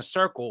gathers in a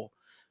circle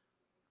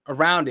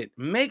around it,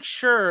 make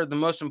sure the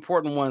most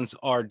important ones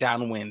are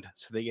downwind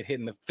so they get hit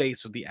in the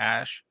face with the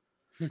ash.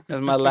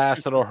 That's my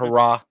last little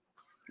hurrah.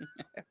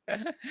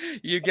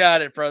 You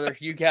got it, brother.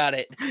 You got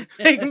it.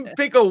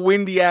 Pick a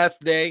windy ass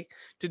day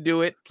to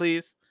do it,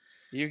 please.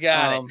 You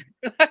got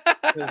it.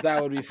 Because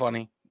that would be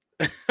funny.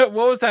 What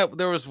was that?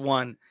 There was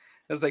one.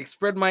 It was like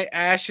spread my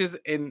ashes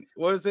and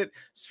what was it?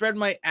 Spread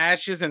my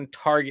ashes in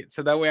Target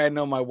so that way I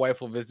know my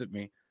wife will visit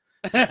me.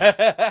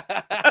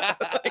 Yeah,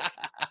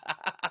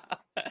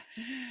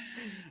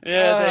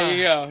 there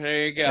you go.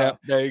 There you go. Yeah,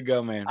 there you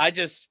go, man.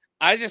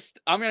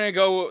 I'm gonna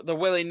go the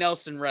Willie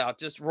Nelson route.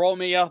 Just roll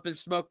me up and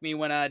smoke me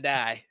when I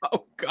die.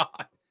 Oh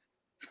God.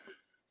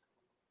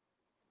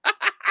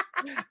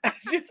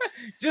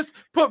 just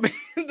put me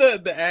in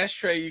the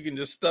ashtray you can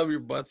just stub your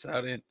butts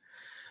out in.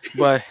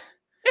 But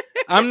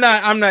I'm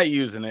not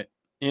using it.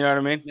 You know what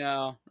I mean?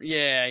 No.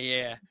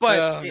 Yeah.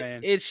 But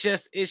it's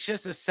just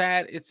a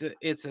sad, it's a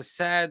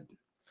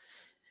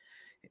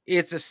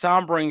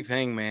sombering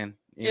thing, man.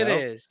 It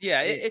is.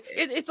 Yeah.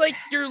 It's like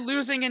you're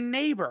losing a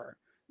neighbor.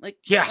 Like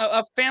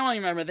a family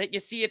member that you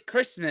see at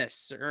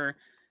Christmas or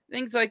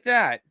things like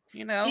that,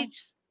 you know?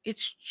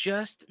 It's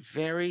just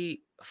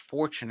very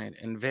fortunate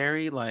and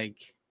very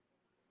like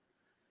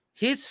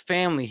his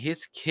family,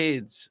 his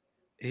kids,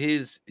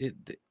 his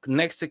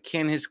next of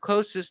kin, his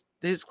closest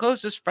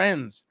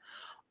friends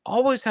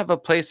always have a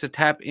place to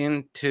tap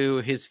into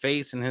his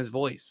face and his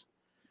voice.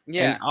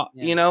 Yeah, and,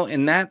 you know,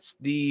 and that's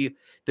the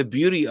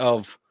beauty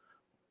of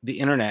the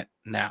internet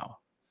now.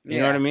 You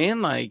know what I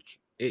mean? Like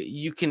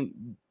you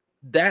can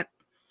that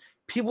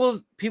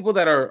people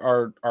that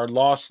are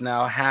lost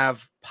now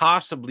have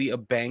possibly a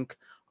bank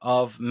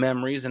of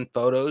memories and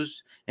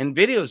photos and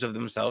videos of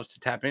themselves to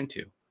tap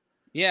into.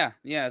 Yeah,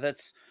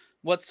 that's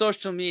what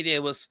social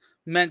media was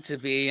meant to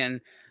be,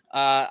 and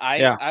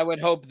I would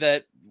hope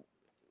that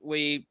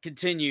we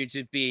continue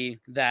to be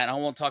that. I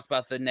won't talk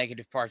about the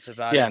negative parts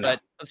about it, but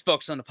let's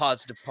focus on the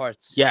positive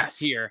parts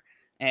here.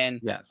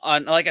 And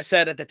like I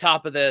said at the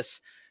top of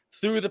this,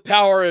 through the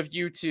power of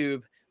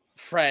YouTube,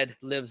 Fred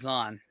lives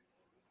on.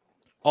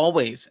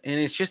 Always. And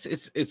it's just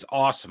it's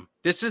awesome.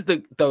 This is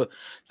the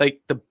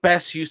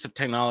best use of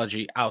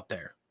technology out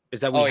there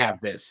is that we have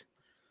this.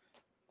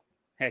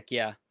 Heck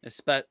yeah.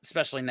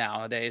 Especially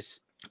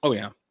nowadays. Oh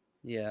yeah.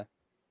 Yeah.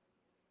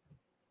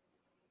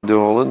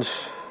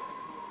 Dolan's,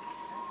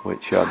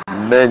 which had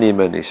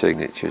many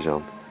signatures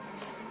on.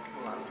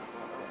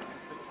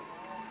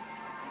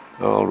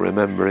 I'll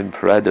remember him,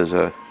 Fred, as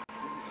a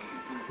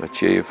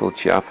cheerful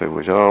chap who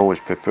was always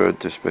prepared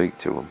to speak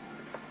to him.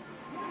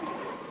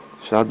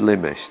 Sadly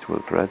missed, will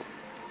Fred.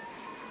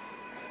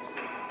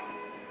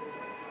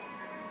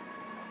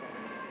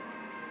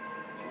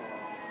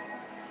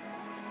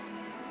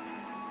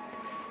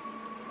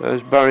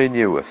 There's Barry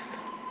Newworth,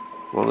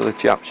 one of the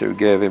chaps who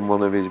gave him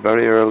one of his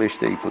very early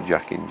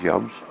steeplejacking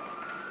jobs.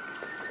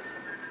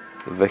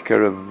 The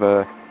vicar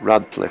of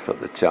Radcliffe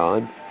at the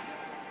time,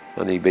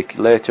 and he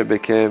later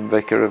became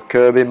vicar of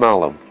Kirby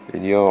Malham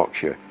in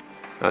Yorkshire,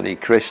 and he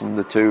christened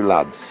the two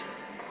lads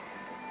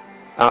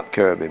at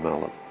Kirby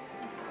Malham.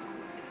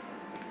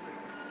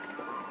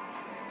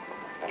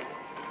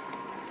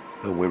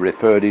 And we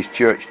repaired his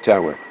church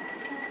tower,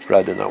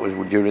 Fred, and that was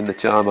during the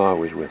time I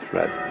was with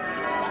Fred.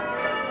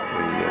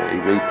 He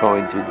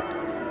repointed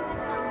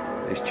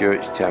his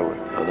church tower,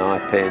 and I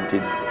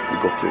painted the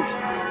gutters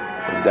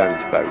and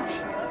downspouts.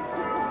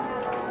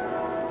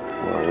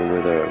 Well, we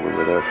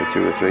were there for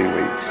 2 or 3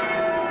 weeks.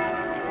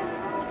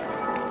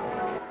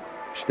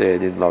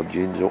 Stayed in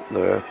lodgings up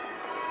there,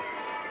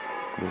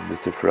 Monday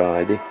to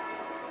Friday.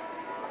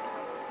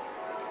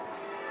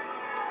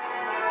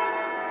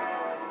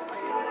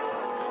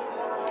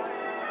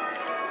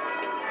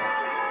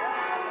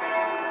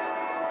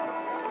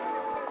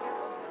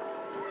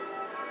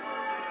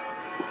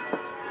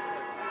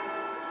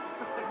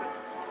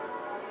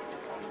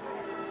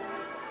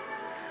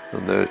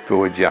 And there's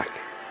poor Jack,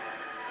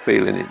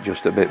 feeling it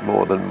just a bit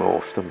more than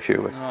most, I'm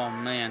sure. Oh,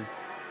 man.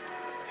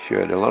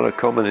 Shared a lot of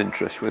common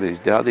interest with his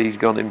dad. He's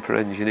gone in for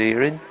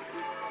engineering.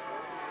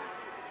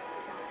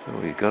 So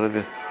he's got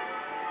to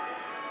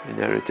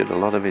inherited a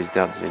lot of his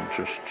dad's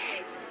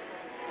interests.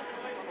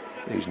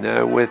 He's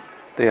now with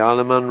the Isle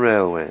of Man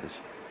Railways.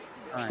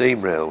 Steam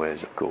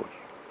Railways, of course.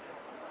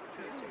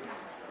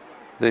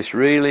 This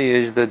really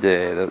is the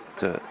day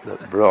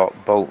that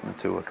brought Bolton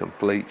to a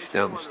complete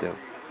standstill.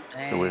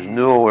 There was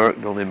no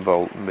work done in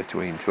Bolton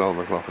between 12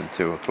 o'clock and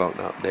 2 o'clock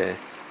that day.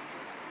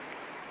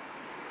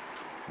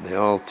 They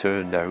all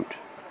turned out,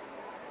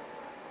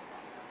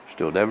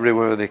 stood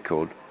everywhere they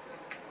could.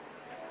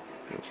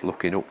 Just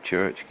looking up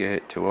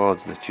Churchgate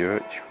towards the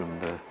church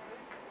from the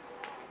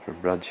from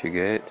Bradshaw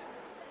Gate.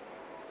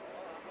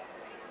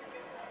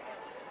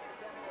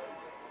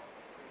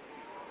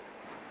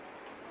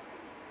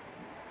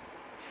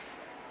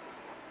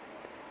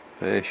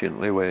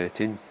 Patiently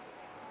waiting.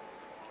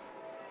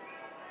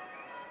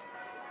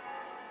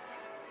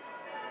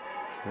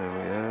 There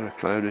we are, a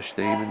cloud of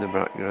steam in the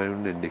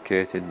background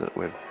indicating that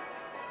we've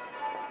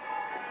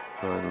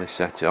finally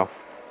set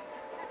off.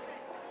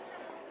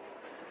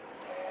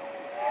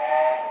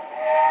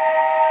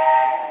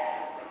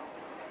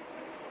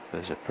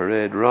 There's a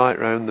parade right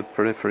round the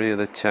periphery of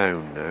the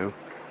town now,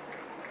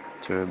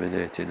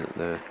 terminating at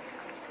the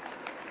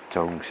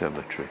Tong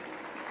Cemetery.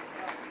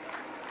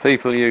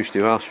 People used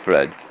to ask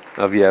Fred,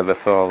 have you ever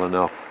fallen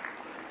off?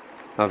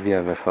 Have you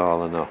ever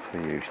fallen off, he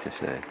used to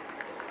say.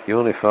 You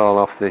only fall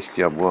off this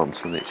job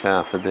once and it's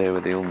half a day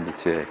with the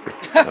Undertaker.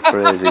 A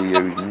phrase he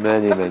used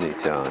many, many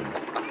times.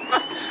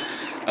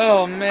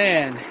 Oh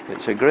man.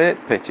 It's a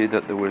great pity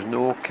that there was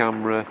no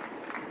camera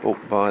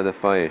up by the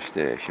fire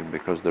station,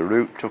 because the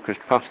route took us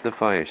past the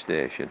fire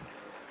station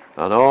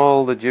and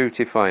all the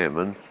duty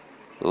firemen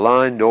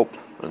lined up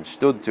and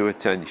stood to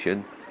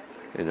attention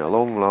in a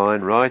long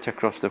line right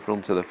across the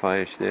front of the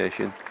fire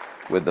station,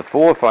 with the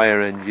 4 fire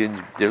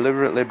engines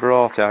deliberately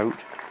brought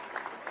out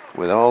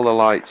with all the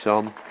lights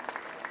on,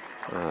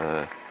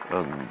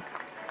 and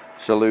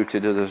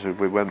saluted us as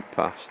we went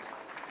past.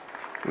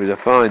 It was a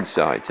fine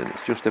sight, and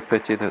it's just a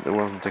pity that there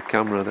wasn't a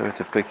camera there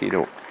to pick it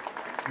up.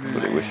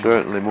 But it was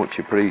certainly much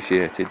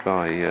appreciated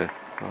by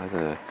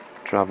the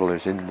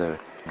travellers in the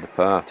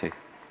party.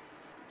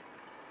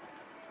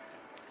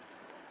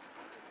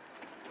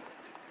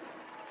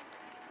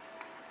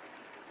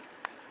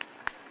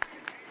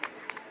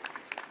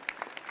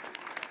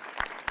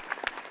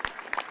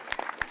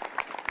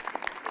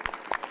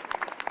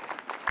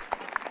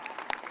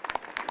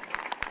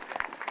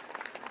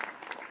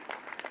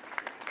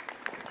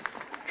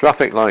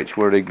 Traffic lights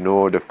were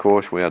ignored, of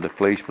course. We had a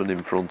policeman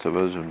in front of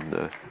us,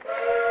 and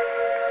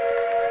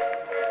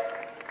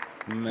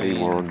he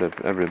warned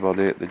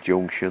everybody at the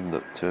junction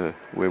that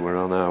we were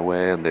on our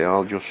way, and they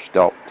all just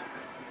stopped.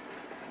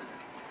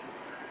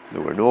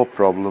 There were no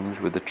problems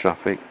with the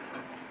traffic.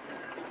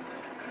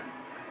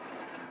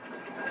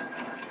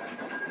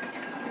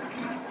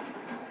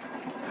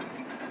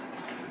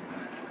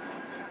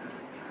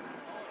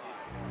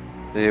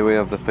 Here we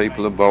have the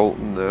people of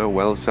Bolton. They're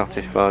well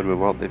satisfied with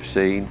what they've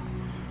seen.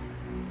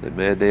 They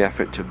made the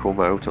effort to come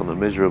out on a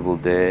miserable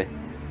day,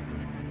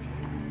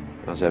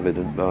 as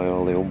evident by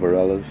all the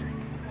umbrellas,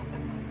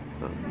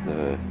 and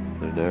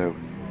they're now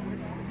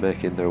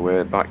making their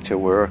way back to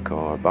work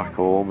or back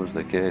home, as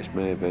the case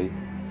may be.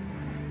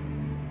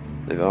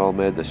 They've all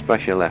made the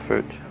special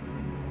effort.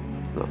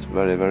 That's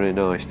very, very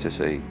nice to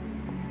see.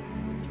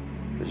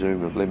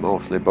 Presumably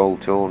mostly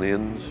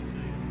Boltonians,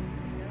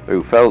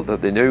 who felt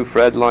that they knew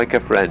Fred like a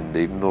friend,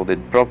 even though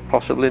they'd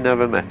possibly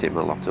never met him,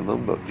 a lot of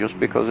them, but just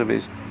because of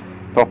his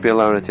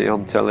popularity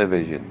on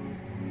television.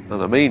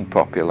 And I mean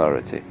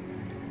popularity.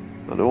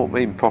 I don't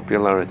mean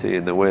popularity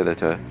in the way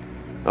that a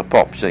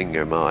pop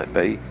singer might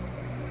be.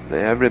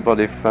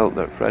 Everybody felt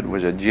that Fred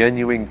was a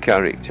genuine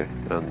character,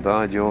 and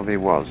by Jove he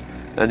was.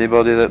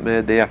 Anybody that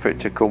made the effort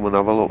to come and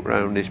have a look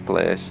round his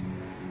place,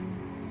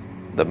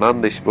 the man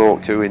they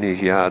spoke to in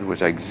his yard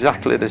was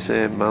exactly the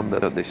same man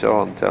that they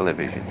saw on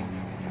television.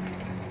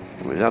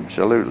 There was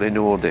absolutely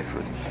no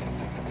difference.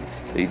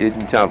 He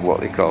didn't have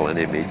what they call an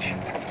image.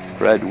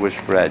 Fred was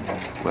Fred,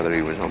 whether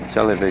he was on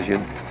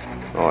television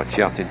or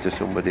chatting to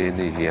somebody in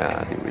his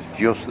yard. It was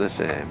just the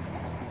same.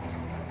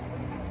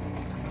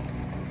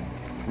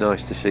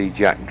 Nice to see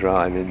Jack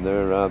driving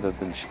there rather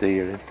than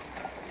steering.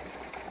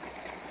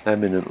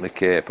 Eminently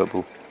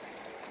capable.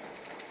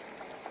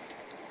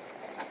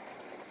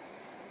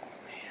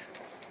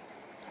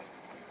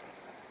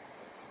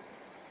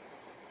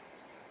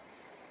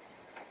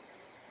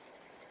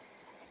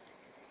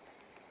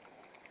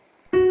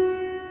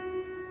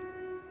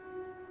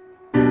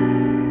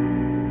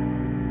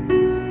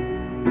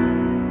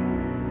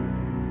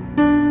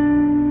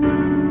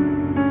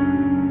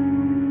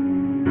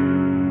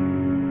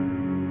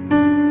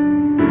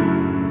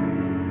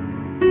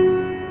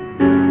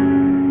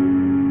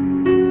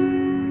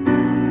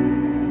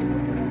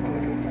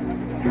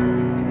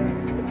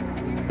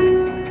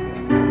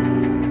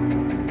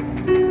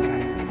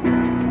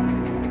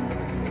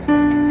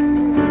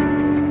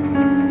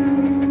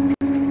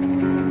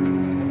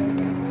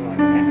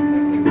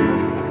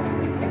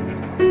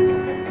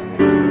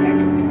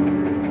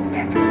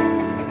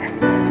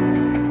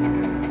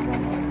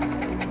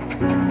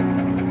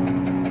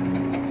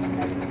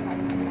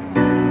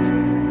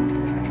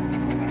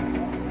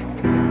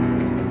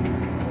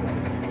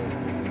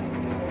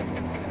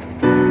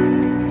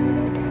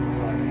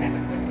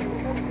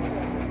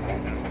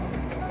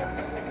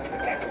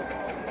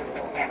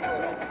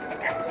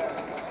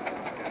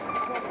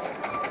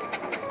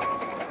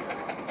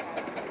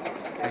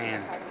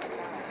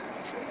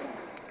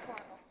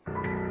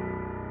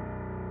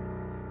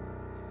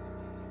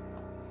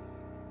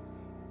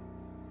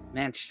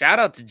 Man, shout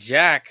out to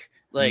Jack.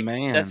 Like,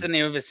 that's the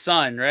name of his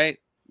son, right?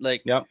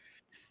 Like, yep.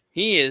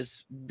 he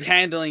is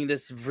handling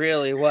this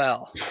really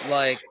well.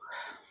 Like,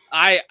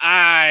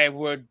 I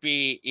would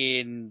be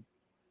in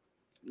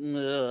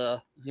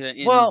Well,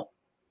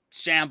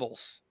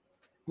 shambles.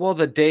 well,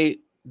 the day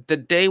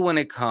when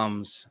it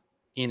comes,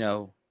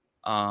 your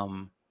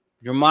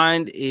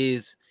mind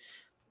is,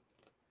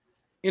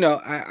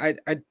 I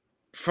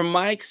from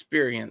my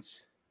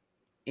experience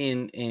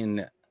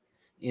in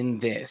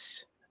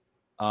this,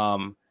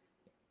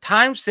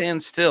 time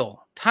stands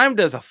still. Time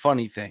does a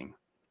funny thing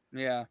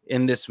Yeah.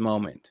 in this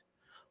moment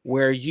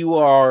where you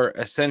are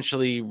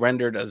essentially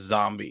rendered a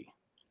zombie.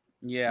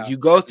 Yeah. You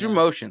go through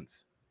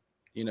motions.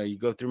 You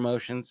go through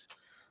motions.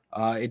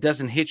 It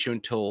doesn't hit you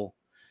until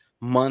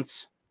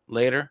months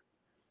later,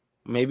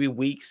 maybe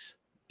weeks,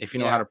 if you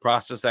know how to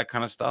process that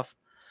kind of stuff.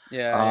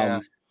 Yeah.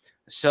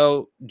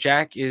 So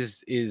Jack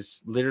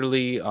is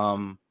literally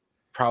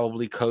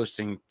probably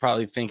coasting,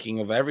 probably thinking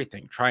of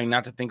everything, trying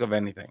not to think of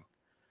anything.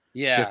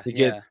 Yeah. Just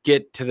to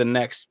get to the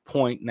next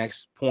point.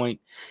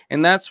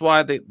 And that's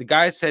why the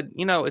guy said,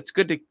 it's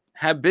good to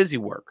have busy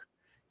work.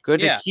 Good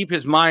to keep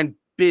his mind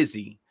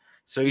busy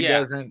so he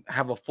doesn't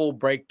have a full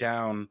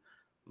breakdown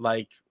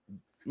like,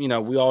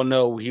 we all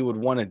know he would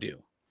want to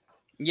do.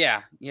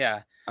 Yeah.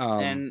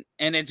 And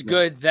it's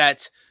good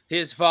that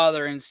his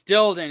father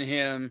instilled in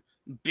him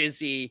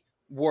busy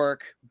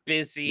work,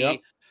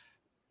 busy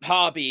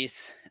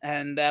hobbies,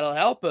 and that'll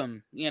help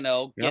him,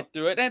 get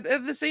through it. And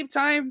at the same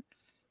time,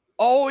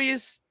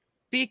 always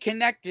be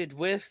connected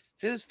with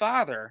his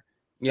father.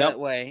 That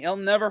way. He'll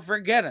never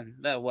forget him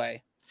that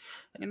way.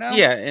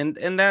 Yeah,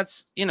 and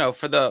that's,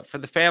 for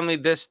the family,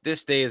 this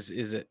day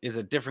is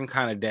a different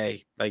kind of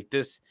day. Like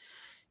this,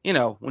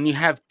 when you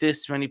have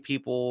this many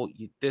people,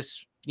 you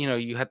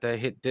have to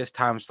hit this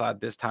time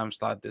slot. It's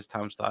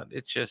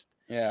just,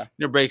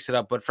 it breaks it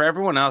up. But for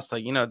everyone else,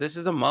 like, this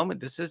is a moment.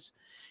 This is,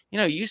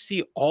 you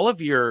see all of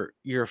your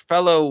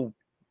fellow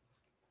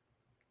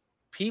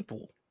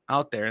people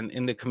out there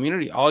in the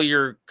community, all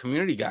your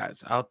community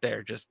guys out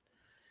there just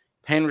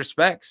paying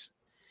respects.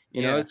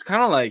 It's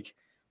kind of like,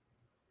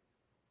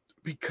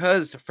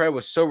 because Fred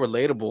was so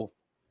relatable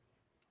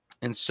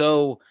and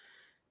so,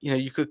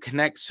 you could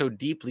connect so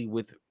deeply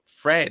with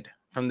Fred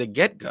from the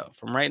get-go,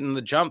 from right in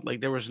the jump.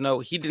 Like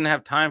he didn't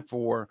have time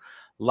for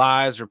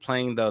lies or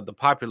playing the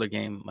popular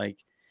game.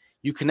 Like,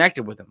 you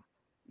connected with him.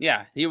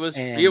 Yeah, he was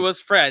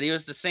Fred. He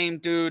was the same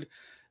dude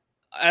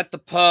at the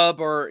pub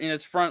or in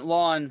his front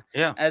lawn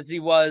as he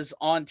was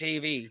on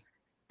TV.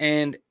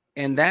 And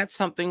that's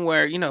something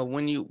where,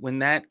 when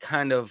that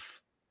kind of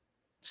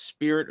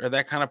spirit or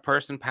that kind of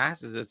person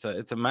passes,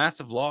 it's a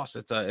massive loss.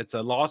 It's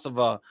a loss of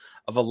a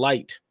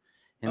light.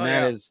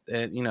 And is,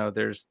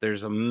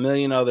 there's a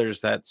million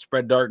others that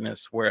spread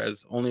darkness,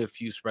 whereas only a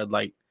few spread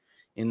light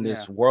in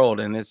this world.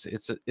 And it's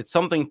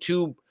something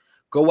to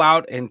go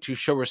out and to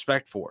show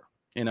respect for,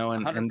 and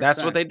 100%.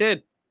 that's what they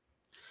did.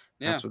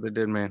 That's what they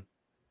did, man.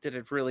 Did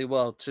it really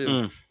well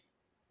too.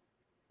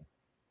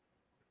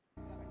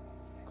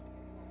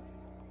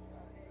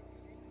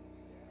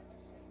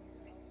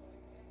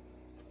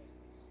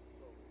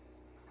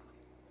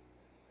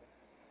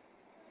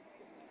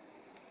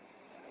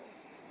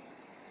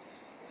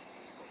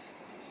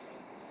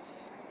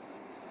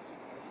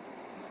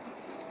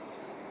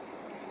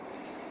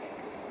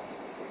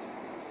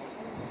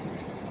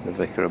 The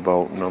vicar of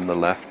Bolton on the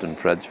left, and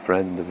Fred's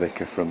friend, the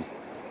vicar from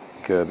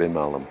Kirby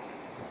Malham.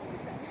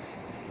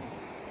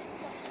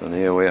 And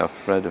here we have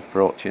Fred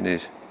approaching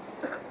his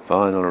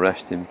final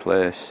resting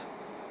place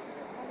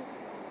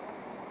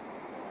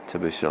to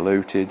be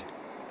saluted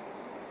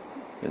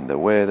in the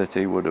way that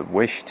he would have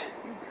wished,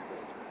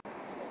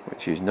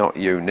 which is not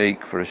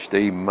unique for a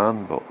steam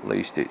man, but at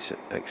least it's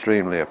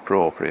extremely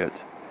appropriate.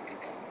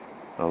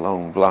 A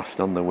long blast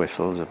on the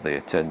whistles of the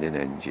attending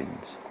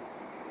engines.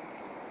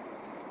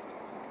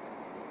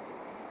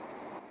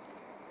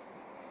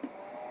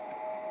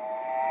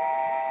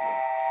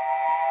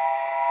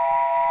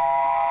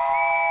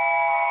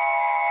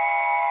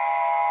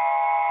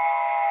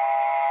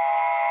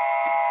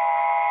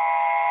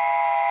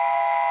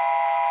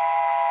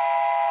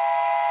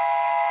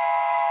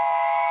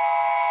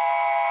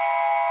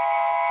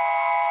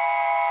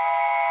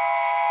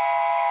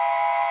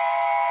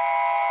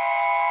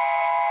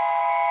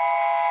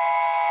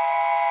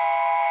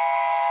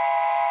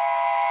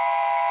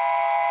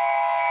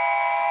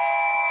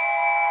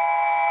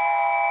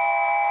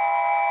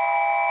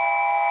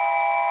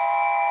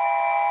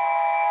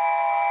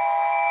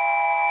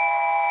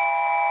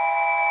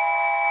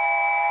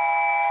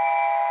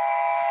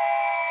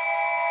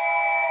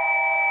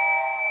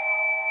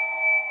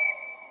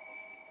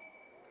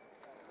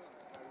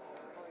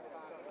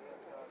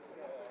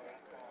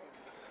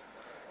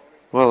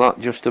 Well, that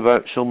just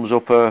about sums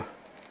up a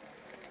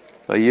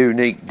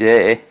unique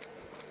day.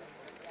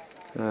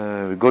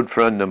 A good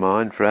friend of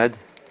mine, Fred.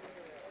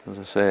 As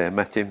I say, I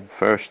met him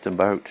first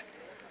about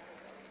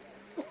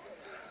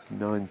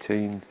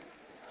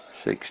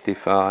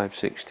 1965,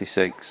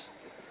 66.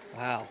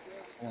 Wow.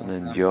 And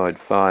enjoyed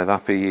 5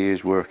 happy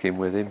years working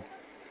with him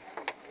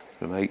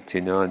from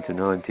 89 to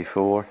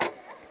 94.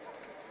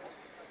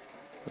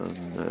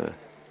 and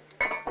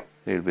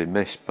he'll be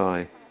missed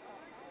by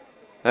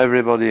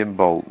everybody in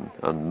Bolton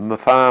and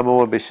far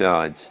more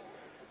besides.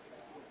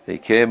 He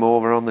came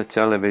over on the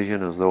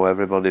television as though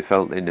everybody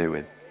felt they knew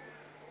him,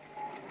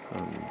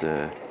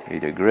 and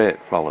he'd a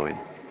great following,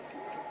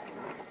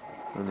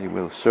 and he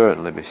will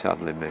certainly be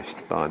sadly missed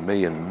by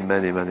me and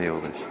many, many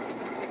others.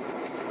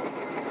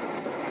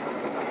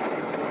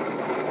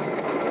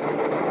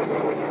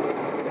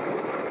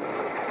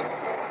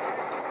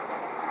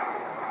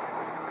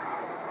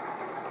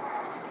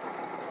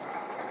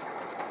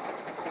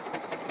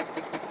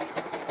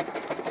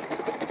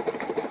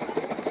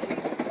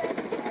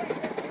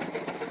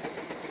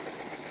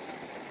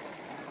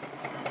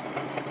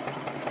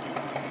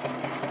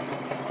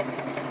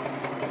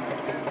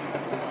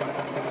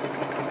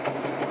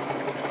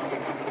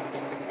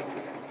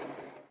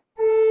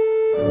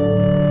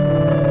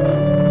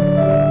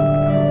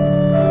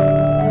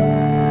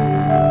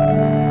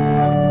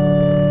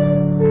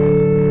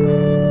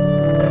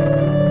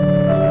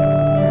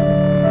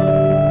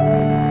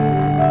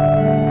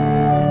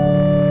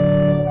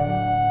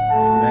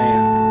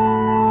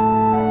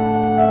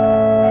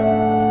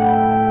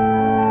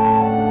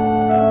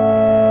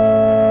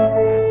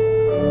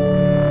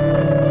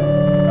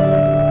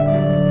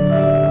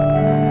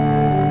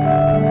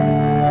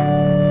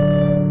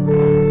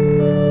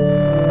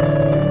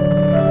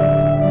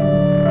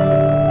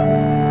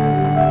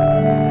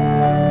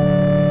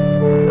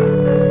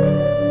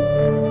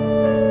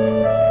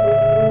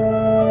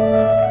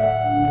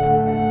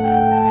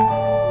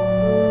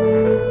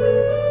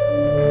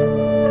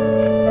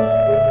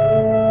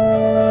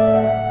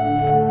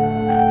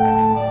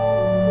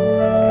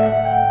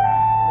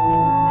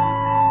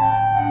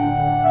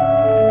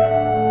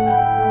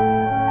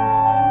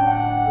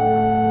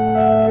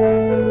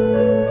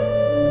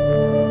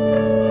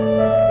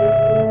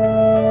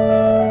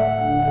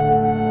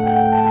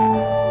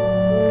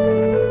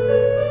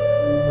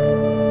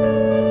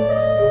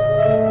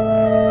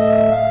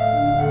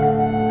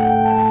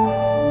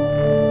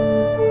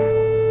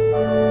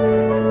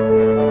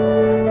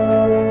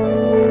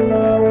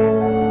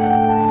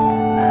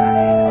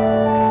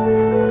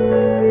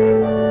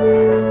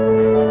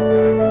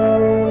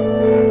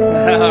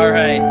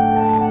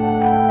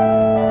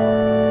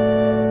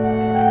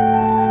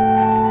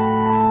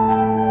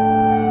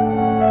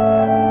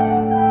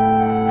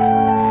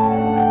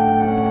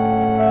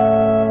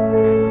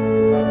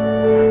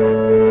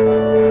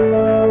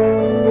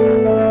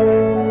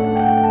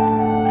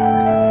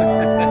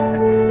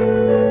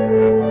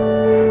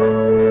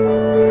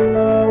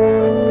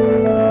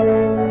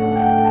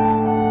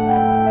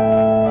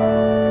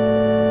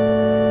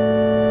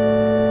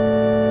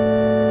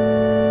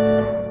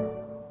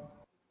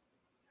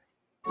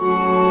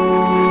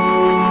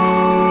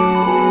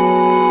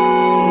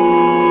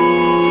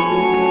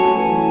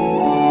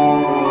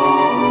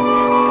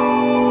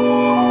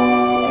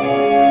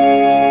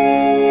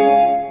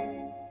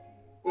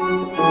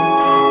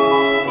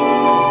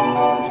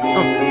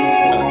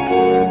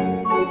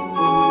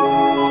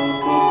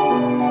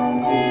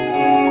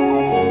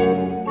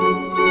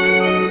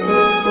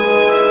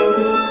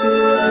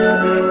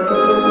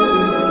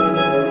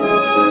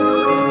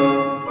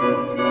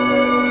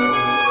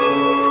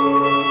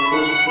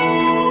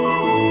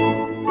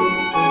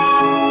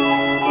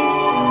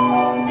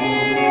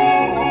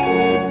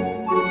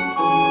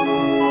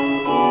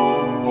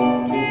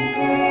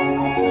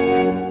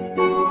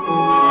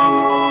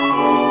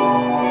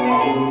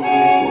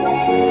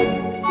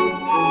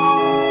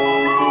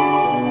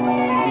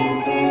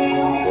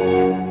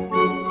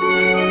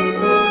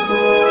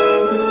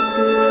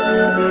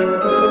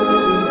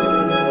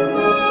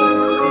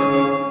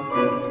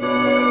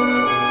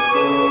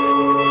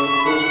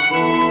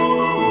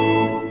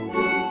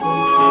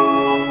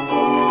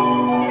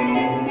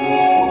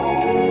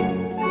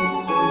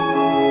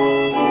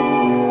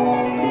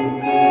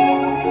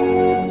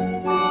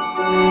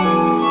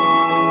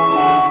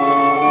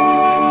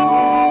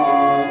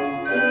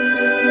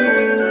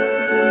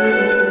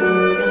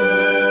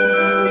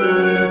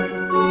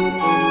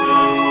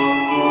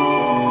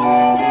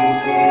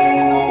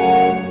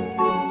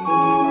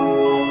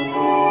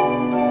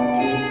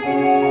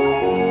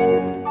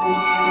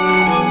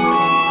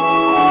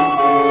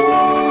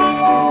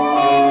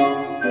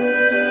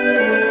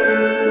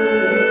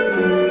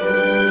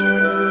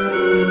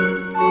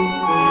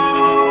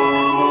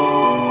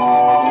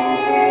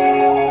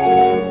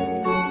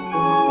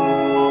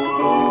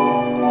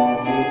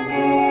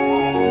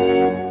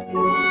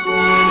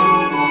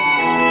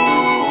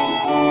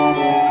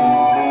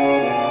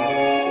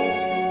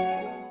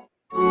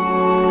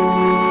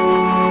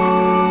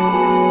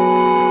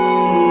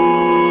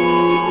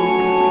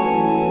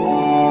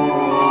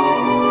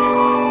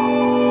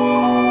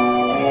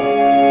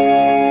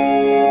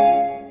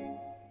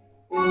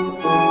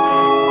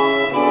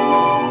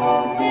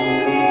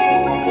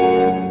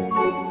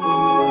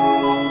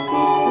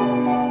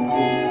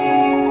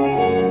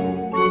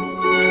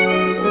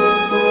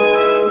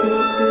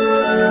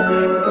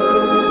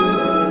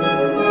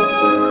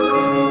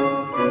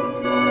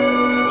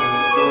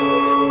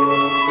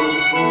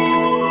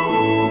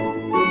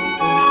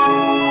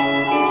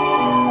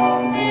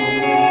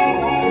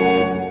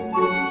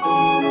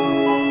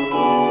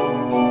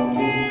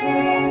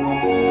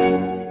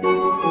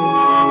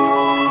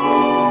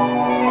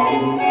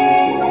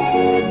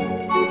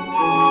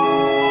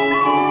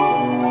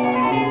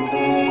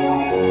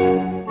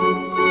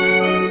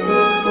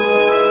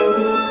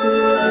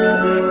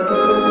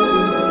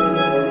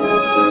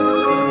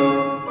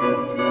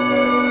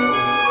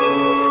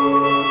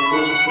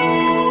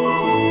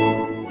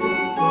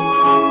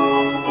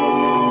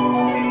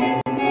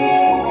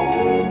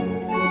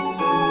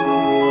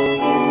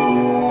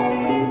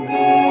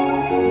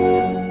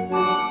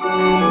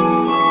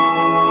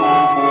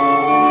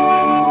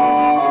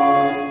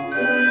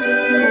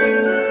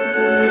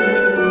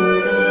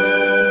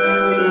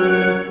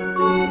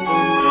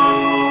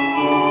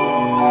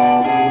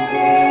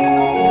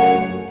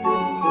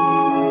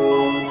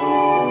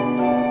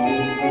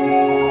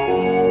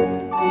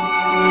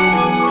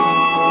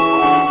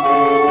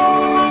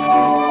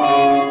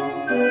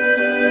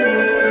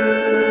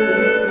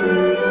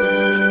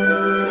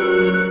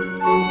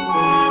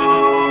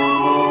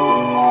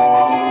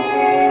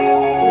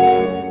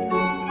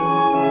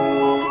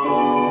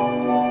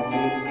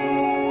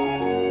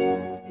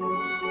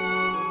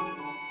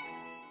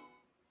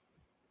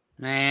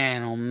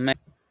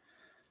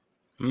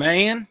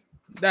 man,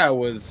 that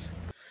was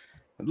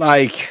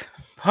like,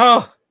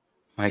 oh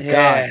my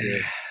God,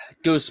 dude.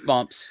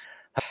 Goosebumps.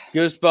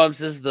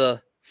 Goosebumps is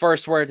the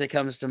first word that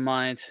comes to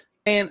mind.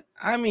 And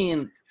I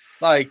mean,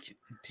 like,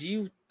 do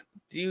you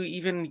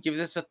even give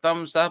this a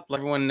thumbs up?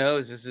 Everyone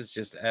knows this is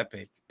just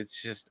epic.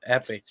 It's just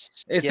epic.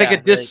 It's like a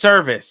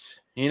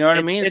disservice. You know what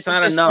I mean? It's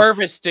not enough.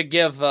 Disservice to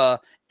give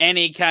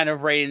any kind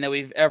of rating that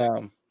we've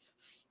ever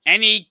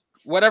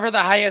whatever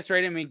the highest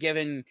rating we've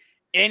given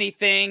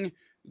anything.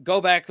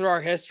 Go back through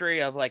our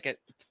history of like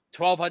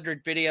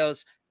 1,200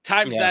 videos,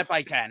 times that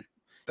by 10.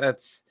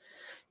 That's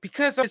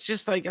because it's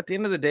just like at the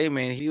end of the day,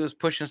 man, he was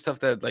pushing stuff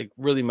that like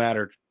really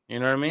mattered.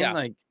 You know what I mean? Yeah.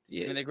 Like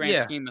in the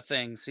grand scheme of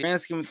things.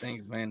 Grand scheme of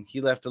things, man. He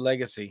left a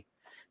legacy.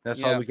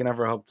 That's all we can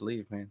ever hope to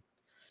leave, man.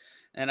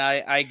 And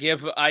I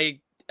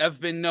have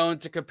been known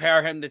to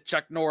compare him to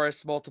Chuck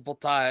Norris multiple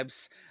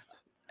times.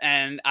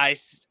 And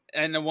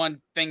the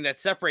one thing that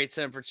separates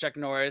him from Chuck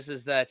Norris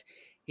is that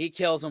he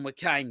kills him with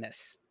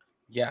kindness.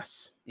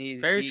 Yes.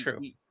 Very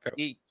true.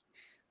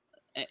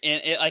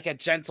 Like a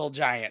gentle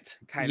giant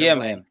kind of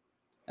way. Man.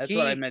 That's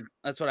what I meant.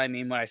 That's what I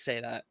mean when I say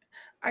that.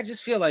 I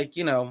just feel like,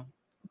 you know,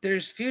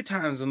 there's few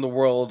times in the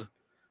world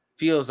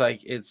feels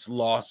like it's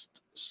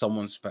lost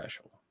someone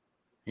special,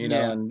 you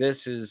know, and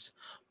this is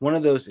one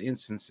of those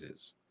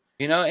instances,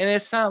 you know, and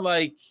it's not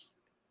like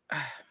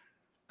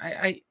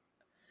I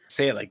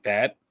say it like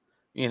that,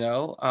 you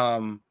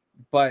know,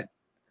 but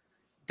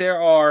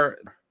there are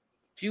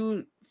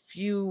few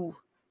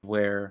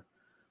where,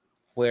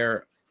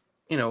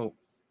 you know,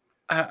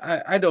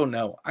 I don't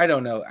know.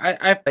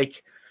 I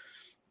like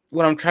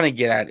what I'm trying to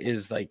get at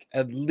is like,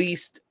 at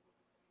least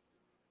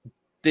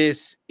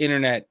this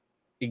internet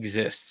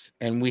exists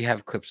and we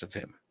have clips of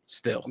him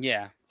still.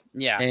 Yeah.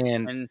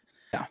 And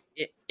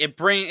it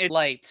brings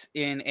light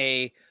in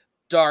a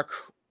dark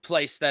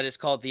place that is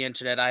called the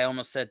internet. I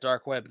almost said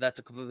dark web, but that's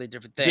a completely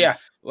different thing. Yeah.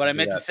 What I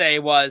meant to say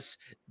was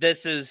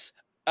this is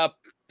a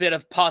bit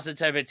of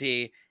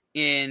positivity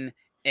in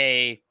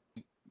a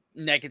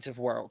negative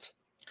world.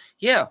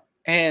 Yeah.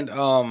 And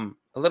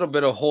a little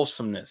bit of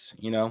wholesomeness,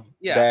 you know,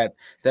 that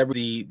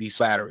these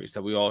batteries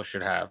that we all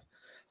should have.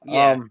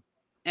 Yeah.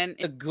 And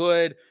a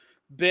good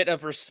bit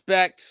of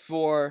respect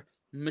for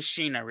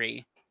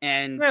machinery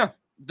and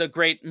the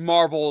great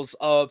marvels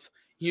of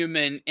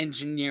human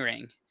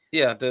engineering.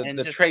 Yeah,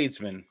 the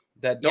tradesmen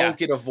that don't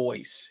get a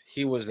voice.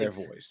 He was their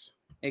voice.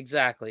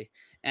 Exactly.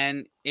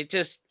 And it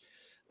just,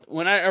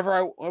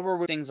 whenever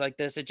things like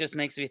this, it just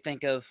makes me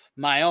think of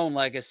my own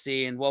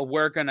legacy and what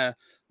we're going to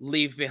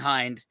leave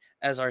behind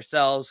as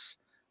ourselves,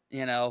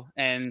 you know,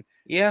 and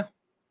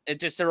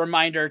it's just a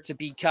reminder to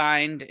be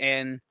kind.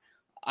 And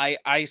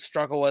I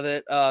struggle with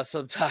it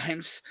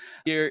sometimes.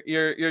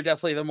 You're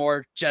definitely the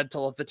more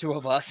gentle of the two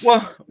of us.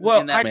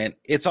 Well, man,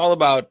 it's all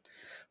about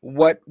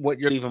what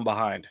you're leaving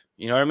behind.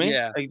 You know what I mean?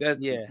 Yeah. Like that.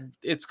 Yeah.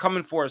 It's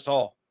coming for us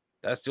all.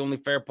 That's the only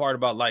fair part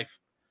about life.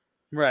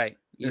 Right.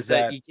 Is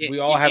that we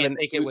all have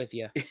take it with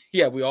you.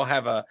 Yeah, we all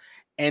have a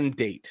end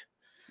date.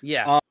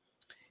 Yeah.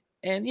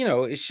 And you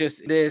know, it's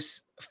just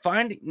this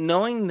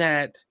knowing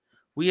that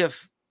we have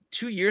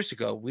 2 years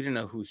ago, we didn't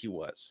know who he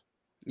was.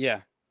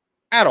 Yeah.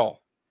 At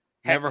all.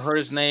 Never heard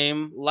his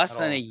name. Less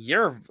than a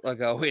year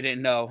ago, we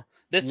didn't know.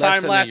 This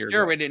time last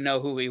year, we didn't know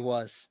who he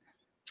was.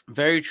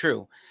 Very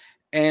true.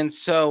 And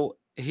so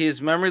his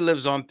memory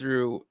lives on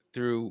through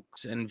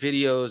and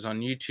videos on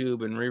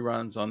YouTube and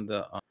reruns on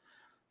the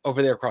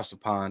over there across the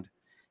pond.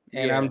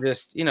 And I'm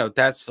just, you know,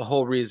 that's the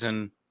whole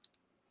reason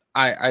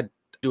I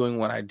doing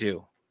what I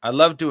do. I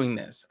love doing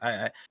this.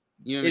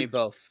 You and me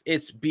both.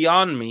 It's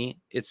beyond me.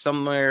 It's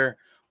somewhere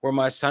where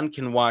my son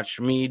can watch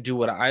me do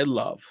what I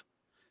love.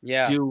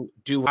 Yeah.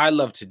 Do what I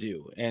love to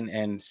do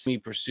and see me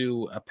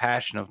pursue a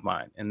passion of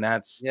mine. And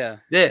that's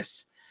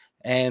this.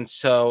 And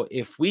so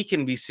if we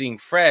can be seeing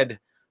Fred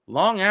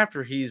long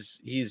after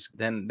he's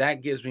then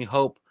that gives me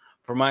hope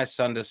for my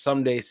son to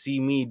someday see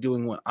me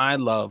doing what I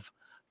love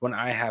when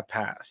I have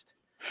passed.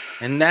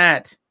 And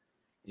that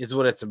is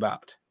what it's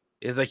about.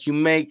 It's like you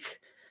make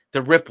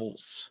the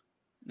ripples,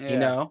 you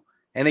know,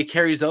 and it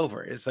carries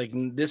over. It's like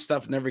this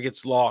stuff never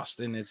gets lost.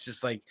 And it's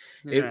just like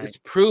it's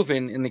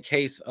proven in the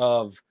case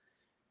of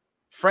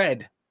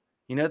Fred,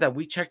 you know, that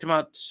we checked him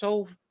out.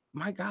 So,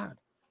 my God,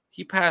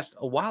 he passed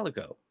a while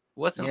ago. It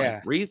wasn't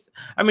like recent.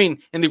 I mean,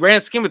 in the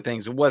grand scheme of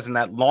things, it wasn't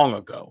that long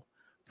ago.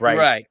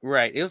 Right.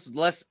 It was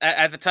less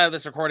at the time of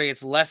this recording.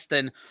 It's less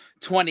than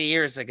 20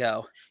 years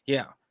ago.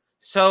 Yeah.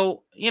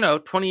 So, you know,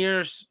 20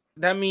 years,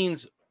 that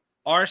means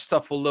our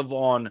stuff will live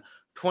on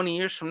 20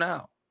 years from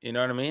now. You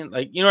know what I mean?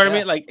 Like, you know what I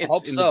mean? Like,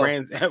 it's in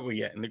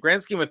the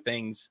grand scheme of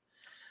things,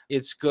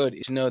 it's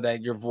good to know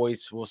that your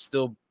voice will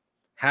still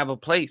have a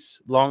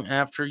place long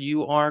after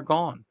you are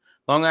gone,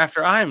 long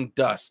after I'm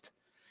dust.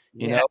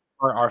 You know,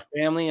 our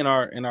family and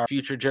our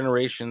future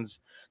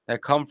generations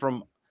that come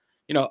from,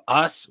 you know,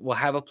 us will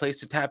have a place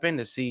to tap in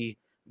to see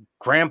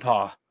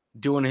grandpa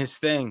doing his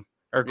thing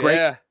or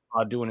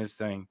grandpa doing his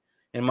thing.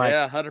 In my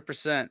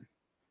 100%.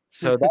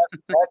 So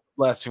that's a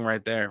blessing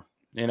right there.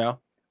 You know,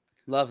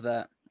 love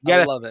that.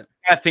 I love it.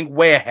 I think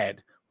way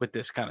ahead with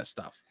this kind of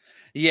stuff.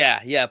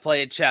 Yeah,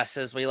 play chess,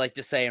 as we like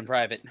to say in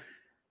private.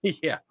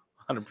 Yeah,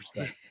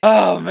 100%.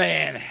 Oh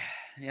man,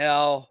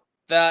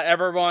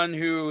 everyone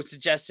who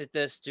suggested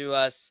this to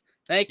us,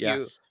 thank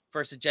you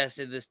for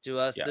suggesting this to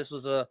us. Yes. This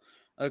was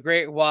a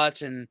great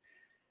watch, and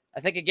I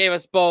think it gave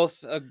us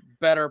both a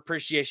better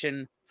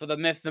appreciation for the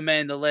myth, the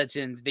man, the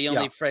legend, the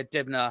only Fred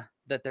Dibnah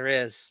that there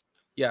is.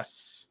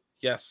 Yes.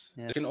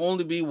 There can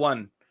only be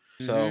one.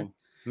 So,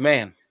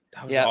 man,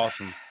 that was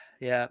awesome.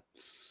 Yeah.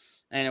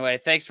 Anyway,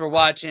 thanks for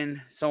watching.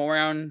 So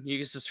around, you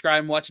can subscribe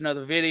and watch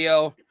another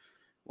video.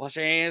 Wash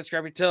your hands,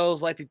 grab your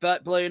toes, wipe your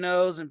butt, blow your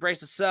nose,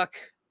 embrace the suck.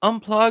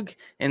 Unplug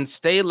and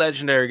stay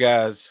legendary,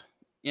 guys.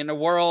 In a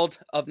world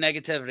of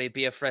negativity,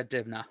 be a Fred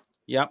Dibnah.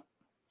 Yep.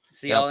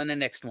 See y'all in the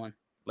next one.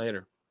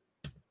 Later.